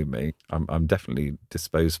employ me. I'm definitely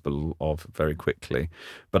disposable of very quickly,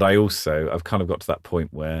 but I've kind of got to that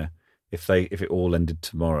point where if it all ended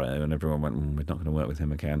tomorrow and everyone went, we're not going to work with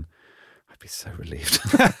him again, I'd be so relieved.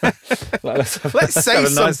 Let's say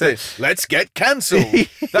something. Let's get cancelled.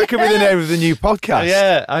 That could be the name of the new podcast.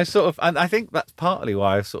 Yeah, and I think that's partly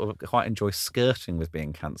why I sort of quite enjoy skirting with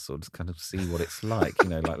being cancelled, to kind of see what it's like.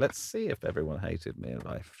 Like let's see if everyone hated me and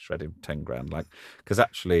I shredded 10 grand. Because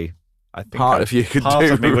actually, I think part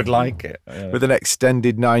of me would like it with an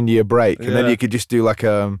extended 9-year break, and then you could just do like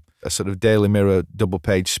a sort of Daily Mirror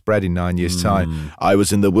double-page spread in 9 years' time. I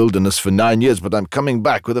was in the wilderness for 9 years, but I'm coming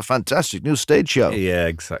back with a fantastic new stage show. Yeah,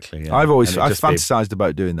 exactly. Yeah. I've fantasized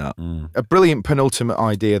about doing that. A brilliant penultimate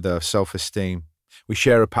idea, though, self-esteem. We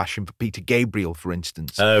share a passion for Peter Gabriel, for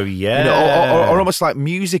instance. Oh, yeah. Or almost like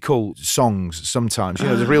musical songs sometimes.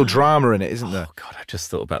 There's real drama in it, isn't there? Oh, God, I just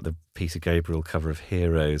thought about the Peter Gabriel cover of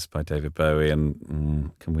Heroes by David Bowie,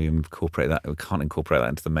 and can we incorporate that? We can't incorporate that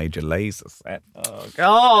into the Major Lazer set. Oh,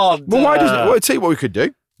 God. Well, why doesn't it? Well, I'll tell you what we could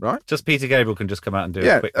do, right? Just Peter Gabriel can just come out and do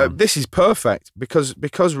a quick one. This is perfect because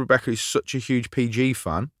Rebecca is such a huge PG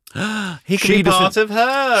fan. He can be part of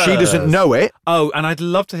her. She doesn't know it. Oh, and I'd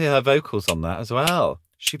love to hear her vocals on that as well.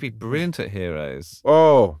 She'd be brilliant at Heroes.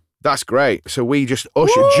 Oh, that's great. So we just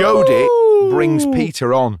usher. Jodie brings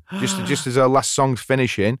Peter on just as her last song's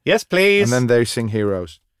finishing. Yes, please. And then they sing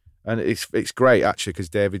Heroes, and it's great actually because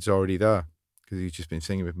David's already there because he's just been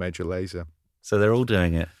singing with Major Lazer. So they're all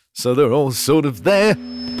doing it. So they're all sort of there.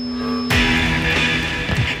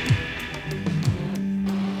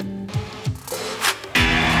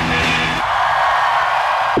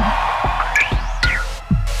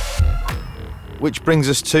 Which brings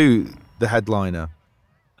us to the headliner.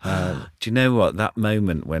 Do you know what? That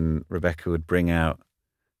moment when Rebecca would bring out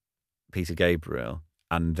Peter Gabriel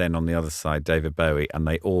and then on the other side David Bowie, and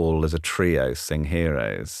they all as a trio sing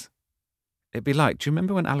Heroes. It'd be like, do you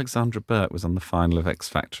remember when Alexandra Burke was on the final of X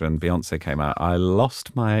Factor and Beyonce came out? I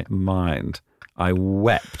lost my mind. I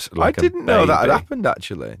wept like a baby. I didn't know that had happened,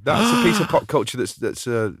 actually. That's a piece of pop culture that's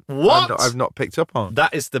what? I've not picked up on.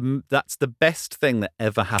 That's the best thing that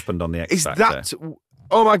ever happened on the X Factor.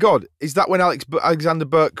 Oh my God! Is that when Alexander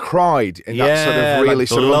Burke cried in that sort of really like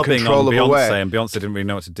sort of blubbing uncontrollable on Beyonce, way? and Beyonce didn't really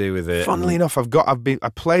know what to do with it. Funnily enough, I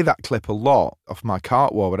play that clip a lot off my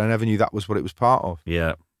cart wall, but I never knew that was what it was part of.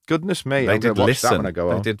 Yeah. Goodness me! They I'm did gonna watch listen. that when I go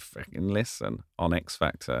home. They did freaking listen on X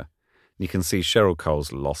Factor. You can see Cheryl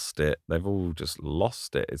Cole's lost it. They've all just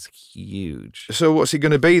lost it. It's huge. So what's it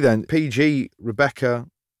going to be then? PG, Rebecca,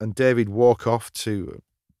 and David walk off to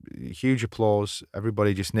huge applause.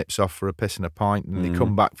 Everybody just nips off for a piss and a pint, and they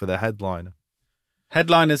come back for their headliner.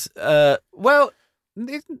 Headliners, well,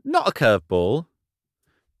 it's not a curveball,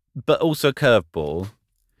 but also a curveball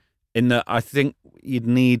in that I think you'd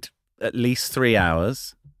need at least 3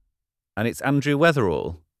 hours, and it's Andrew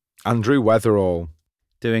Weatherall. Andrew Weatherall.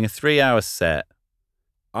 Doing a 3-hour set.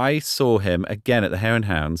 I saw him again at the Hare and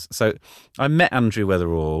Hounds. So I met Andrew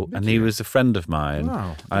Weatherall, and he was a friend of mine.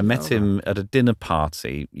 Wow, I met him at a dinner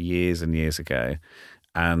party years and years ago,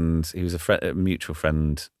 and he was a mutual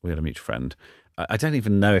friend. We had a mutual friend. I don't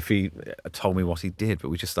even know if he told me what he did, but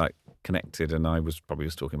we just like connected, and I was probably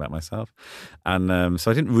just talking about myself. And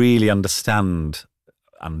so I didn't really understand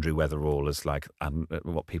Andrew Weatherall as like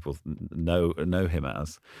what people know him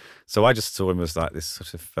as. So I just saw him as like this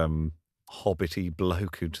sort of hobbity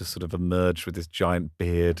bloke who just sort of emerged with this giant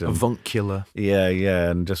beard. And, avuncular. Yeah,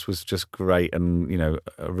 and was just great, and, you know,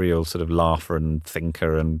 a real sort of laugher and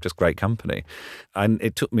thinker and just great company. And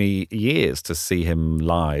it took me years to see him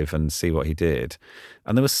live and see what he did.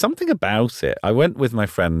 And there was something about it. I went with my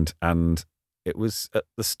friend, and it was, at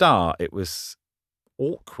the start, it was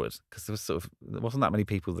awkward because there wasn't that many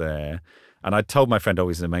people there, and I told my friend,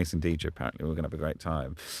 he's an amazing DJ, apparently we're going to have a great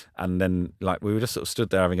time. And then like we were just sort of stood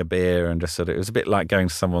there having a beer, and just sort of, it was a bit like going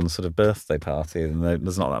to someone's sort of birthday party, and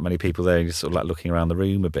there's not that many people there, and you're just sort of like looking around the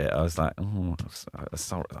room a bit. I was like,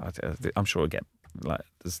 sorry, I'm sure we'll get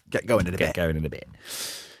going in a bit. And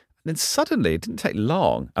then suddenly, it didn't take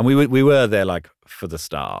long, and we were there like for the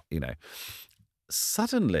start, you know.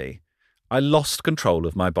 Suddenly I lost control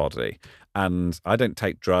of my body. And I don't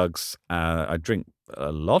take drugs. I drink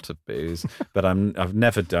a lot of booze, but I've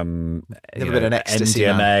never done been an ecstasy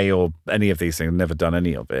MDMA man. or any of these things. Never done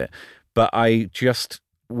any of it. But I just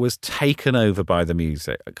was taken over by the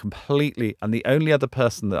music completely. And the only other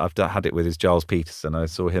person that I've had it with is Giles Peterson. I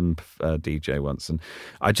saw him DJ once, and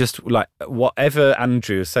I just like whatever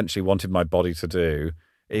Andrew essentially wanted my body to do.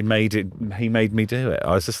 He made me do it.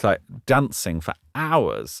 I was just like dancing for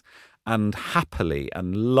hours. And happily,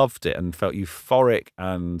 and loved it, and felt euphoric,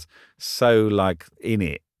 and so like in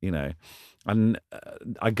it, you know. And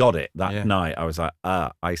I got it that night. I was like,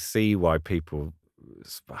 I see why people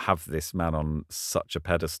have this man on such a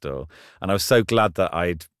pedestal. And I was so glad that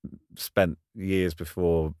I'd spent years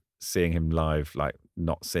before seeing him live, like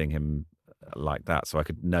not seeing him like that, so I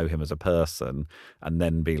could know him as a person, and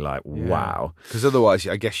then be like, wow. Because otherwise,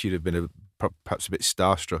 I guess you'd have been perhaps a bit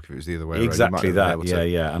starstruck if it was the other way around. Exactly that,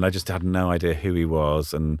 yeah. And I just had no idea who he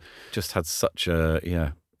was, and just had such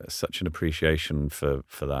an appreciation for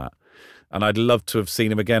that. And I'd love to have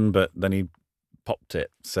seen him again, but then he popped it.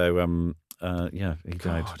 So he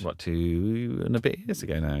died 2 and a bit years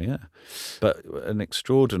ago now. Yeah, but an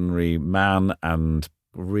extraordinary man and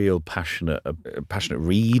real passionate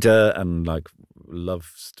reader, and like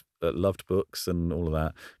loved books and all of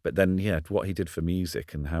that. But then what he did for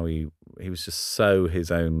music, and how he was just so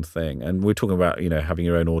his own thing. And we're talking about, you know, having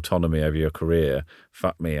your own autonomy over your career.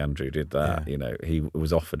 Fuck me, Andrew did that. You know, he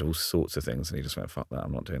was offered all sorts of things, and he just went, fuck that,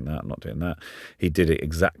 I'm not doing that. He did it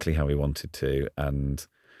exactly how he wanted to. And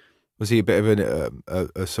was he a bit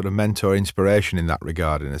of a sort of mentor, inspiration in that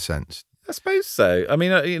regard, in a sense? I suppose so. I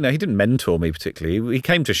mean, you know, he didn't mentor me particularly. He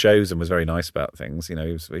came to shows and was very nice about things. You know,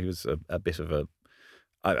 he was a bit of a,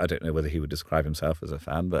 I don't know whether he would describe himself as a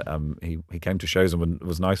fan, but he came to shows and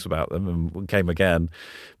was nice about them, and came again.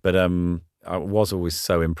 But I was always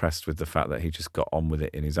so impressed with the fact that he just got on with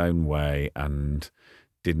it in his own way, and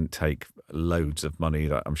didn't take loads of money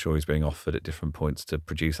that I'm sure he's being offered at different points to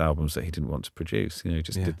produce albums that he didn't want to produce. You know, he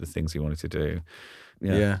just did the things he wanted to do.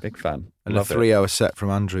 Yeah, big fan. And a 3-hour set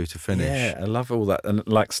from Andrew to finish. Yeah, I love all that. And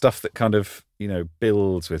like stuff that kind of, you know,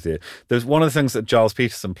 builds with you. There's one of the things that Giles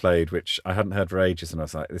Peterson played, which I hadn't heard for ages, and I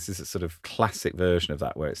was like, this is a sort of classic version of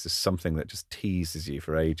that, where it's just something that just teases you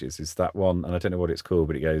for ages. Is that one, and I don't know what it's called,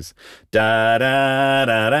 but it goes da da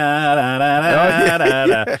da da da da da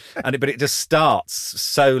da, and but it just starts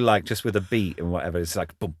so like just with a beat and whatever. It's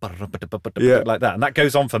like like that, and that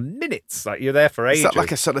goes on for minutes. Like you're there for ages. Is that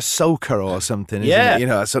like a sort of soca or something? Isn't it? You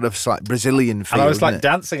know, a sort of like Brazilian feel. And I was like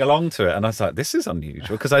dancing along to it, and I was like, this is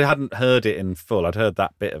unusual, because I hadn't heard it in full. I'd heard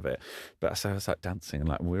that bit of it, but so I was like dancing, and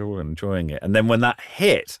like we were all enjoying it. And then when that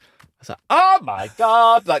hit, I was like, oh my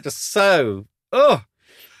God, like just so,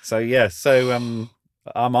 So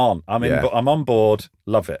I'm on. I'm on board.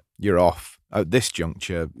 Love it. You're off. At this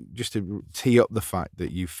juncture, just to tee up the fact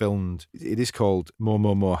that you filmed, it is called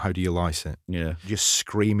More, How Do You Lycett? Yeah. Just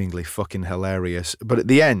screamingly fucking hilarious. But at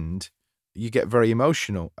the end, you get very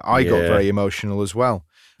emotional. I got very emotional as well.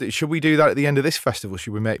 Should we do that at the end of this festival?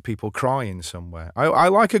 Should we make people cry in somewhere? I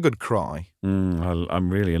like a good cry. I'm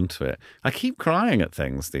really into it. I keep crying at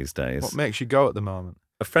things these days. What makes you go at the moment?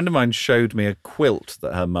 A friend of mine showed me a quilt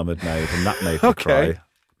that her mum had made, and that made me cry.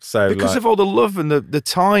 So because of all the love and the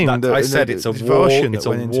time. I said it's a wall. It's a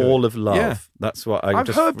wall of love. Yeah. That's what I've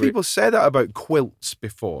heard people say that about quilts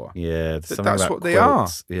before. Yeah, that's what they are.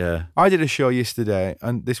 Yeah. I did a show yesterday,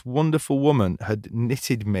 and this wonderful woman had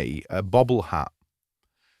knitted me a bobble hat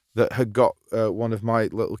that had got one of my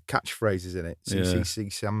little catchphrases in it,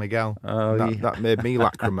 CCC San Miguel. That made me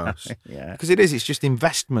lacrimose. Yeah. Because it's just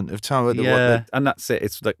investment of time. And that's it.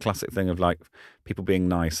 It's the classic thing of like people being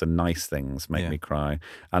nice, and nice things make me cry.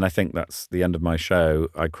 And I think that's the end of my show.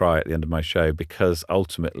 I cry at the end of my show because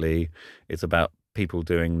ultimately it's about people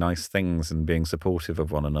doing nice things and being supportive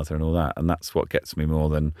of one another and all that. And that's what gets me more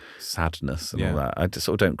than sadness and all that. I just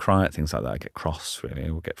sort of don't cry at things like that. I get cross, really.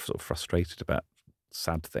 I get sort of frustrated about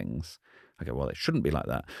sad things. I go, well, it shouldn't be like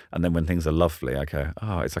that. And then when things are lovely, I go,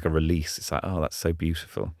 oh, it's like a release. It's like, oh, that's so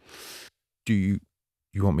beautiful. Do you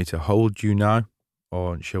want me to hold you now,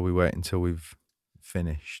 or shall we wait until we've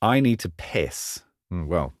finished? I need to piss.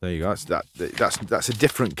 Well, there you go. That's a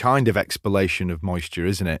different kind of expellation of moisture,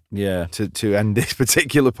 isn't it? Yeah. To end this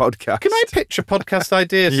particular podcast. Can I pitch a podcast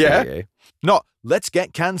idea to you? Not let's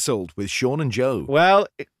get cancelled with Sean and Joe. Well,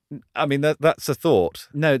 that's a thought.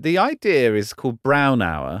 No, the idea is called Brown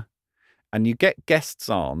Hour, and you get guests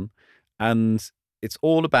on, and it's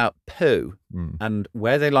all about poo and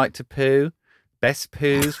where they like to poo, best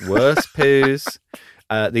poos, worst poos.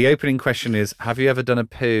 The opening question is, have you ever done a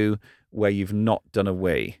poo where you've not done a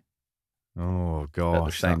wee? Oh,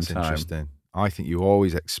 gosh, that's interesting. I think you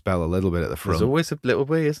always expel a little bit at the front. There's always a little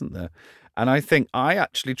wee, isn't there? And I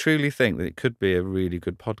actually truly think that it could be a really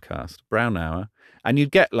good podcast, Brown Hour. And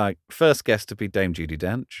you'd get first guest to be Dame Judi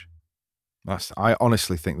Dench. I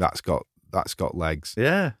honestly think that's got legs.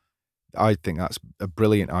 Yeah. I think that's a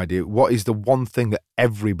brilliant idea. What is the one thing that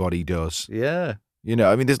everybody does? Yeah.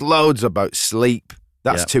 There's loads about sleep.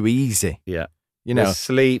 That's too easy. Yeah. There's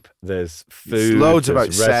sleep, there's food, there's loads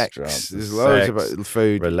about sex, there's loads about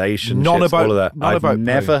food, relationships, none about all of that. I've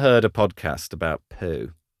never poo. heard a podcast about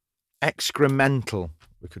poo. Excremental,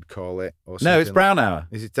 we could call it. Or no, it's Brown Hour.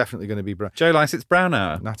 Is it definitely going to be Brown? Joe Lycett's Brown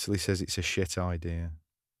Hour. Natalie says it's a shit idea.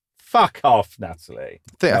 Fuck off, Natalie.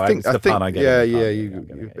 I think you're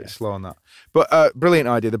a bit slow on that. But brilliant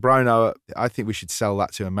idea, the Brown Hour. I think we should sell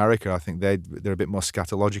that to America. I think they're a bit more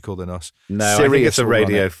scatological than us. No, I think it's a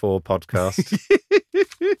Radio 4 podcast.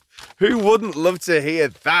 Who wouldn't love to hear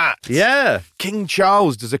that? Yeah. King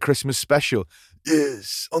Charles does a Christmas special.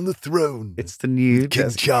 Yes, on the throne. It's the new King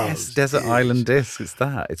Charles. Desert Island Disc. It's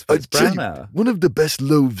that. It's Brown Hour. One of the best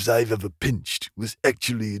loaves I've ever pinched was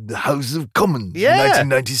actually in the House of Commons in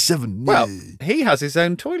 1997. Well, he has his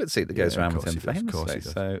own toilet seat that goes around with him famously.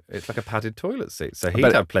 So it's like a padded toilet seat. So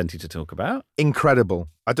he'd have plenty to talk about. Incredible.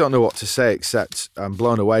 I don't know what to say except I'm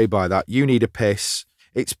blown away by that. You need a piss.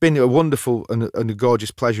 It's been a wonderful and a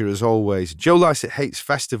gorgeous pleasure as always. Joe Lycett Hates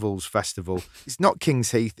Festivals festival. It's not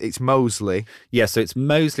King's Heath, it's Moseley. Yeah, so it's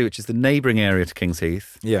Moseley, which is the neighbouring area to King's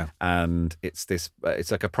Heath. Yeah. And it's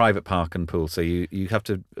it's like a private park and pool. So you have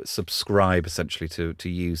to subscribe essentially to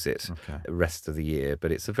use it the rest of the year.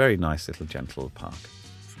 But it's a very nice little gentle park.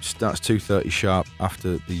 Starts 2:30 sharp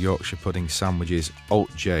after the Yorkshire pudding sandwiches.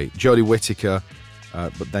 Alt J, Jodie Whittaker,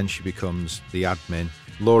 but then she becomes the admin.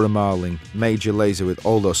 Laura Marling, Major Lazer with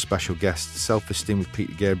all those special guests, Self-Esteem with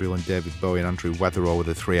Peter Gabriel and David Bowie and Andrew Weatherall with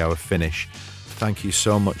a 3-hour finish. Thank you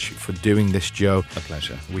so much for doing this, Joe. A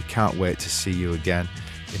pleasure. We can't wait to see you again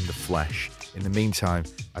in the flesh. In the meantime,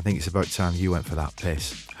 I think it's about time you went for that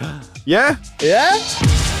piss. Yeah? Yeah?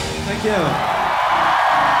 Thank you.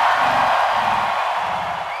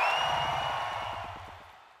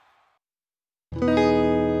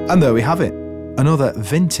 And there we have it. Another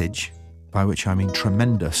vintage, by which I mean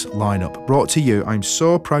tremendous, lineup brought to you, I'm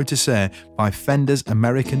so proud to say, by Fender's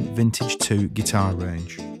American Vintage 2 guitar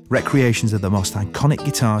range. Recreations of the most iconic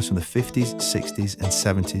guitars from the 50s, 60s and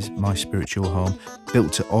 70s, my spiritual home,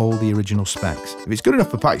 built to all the original specs. If it's good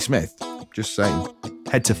enough for Pike Smith, just saying.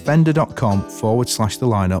 Head to fender.com/the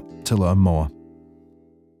lineup to learn more.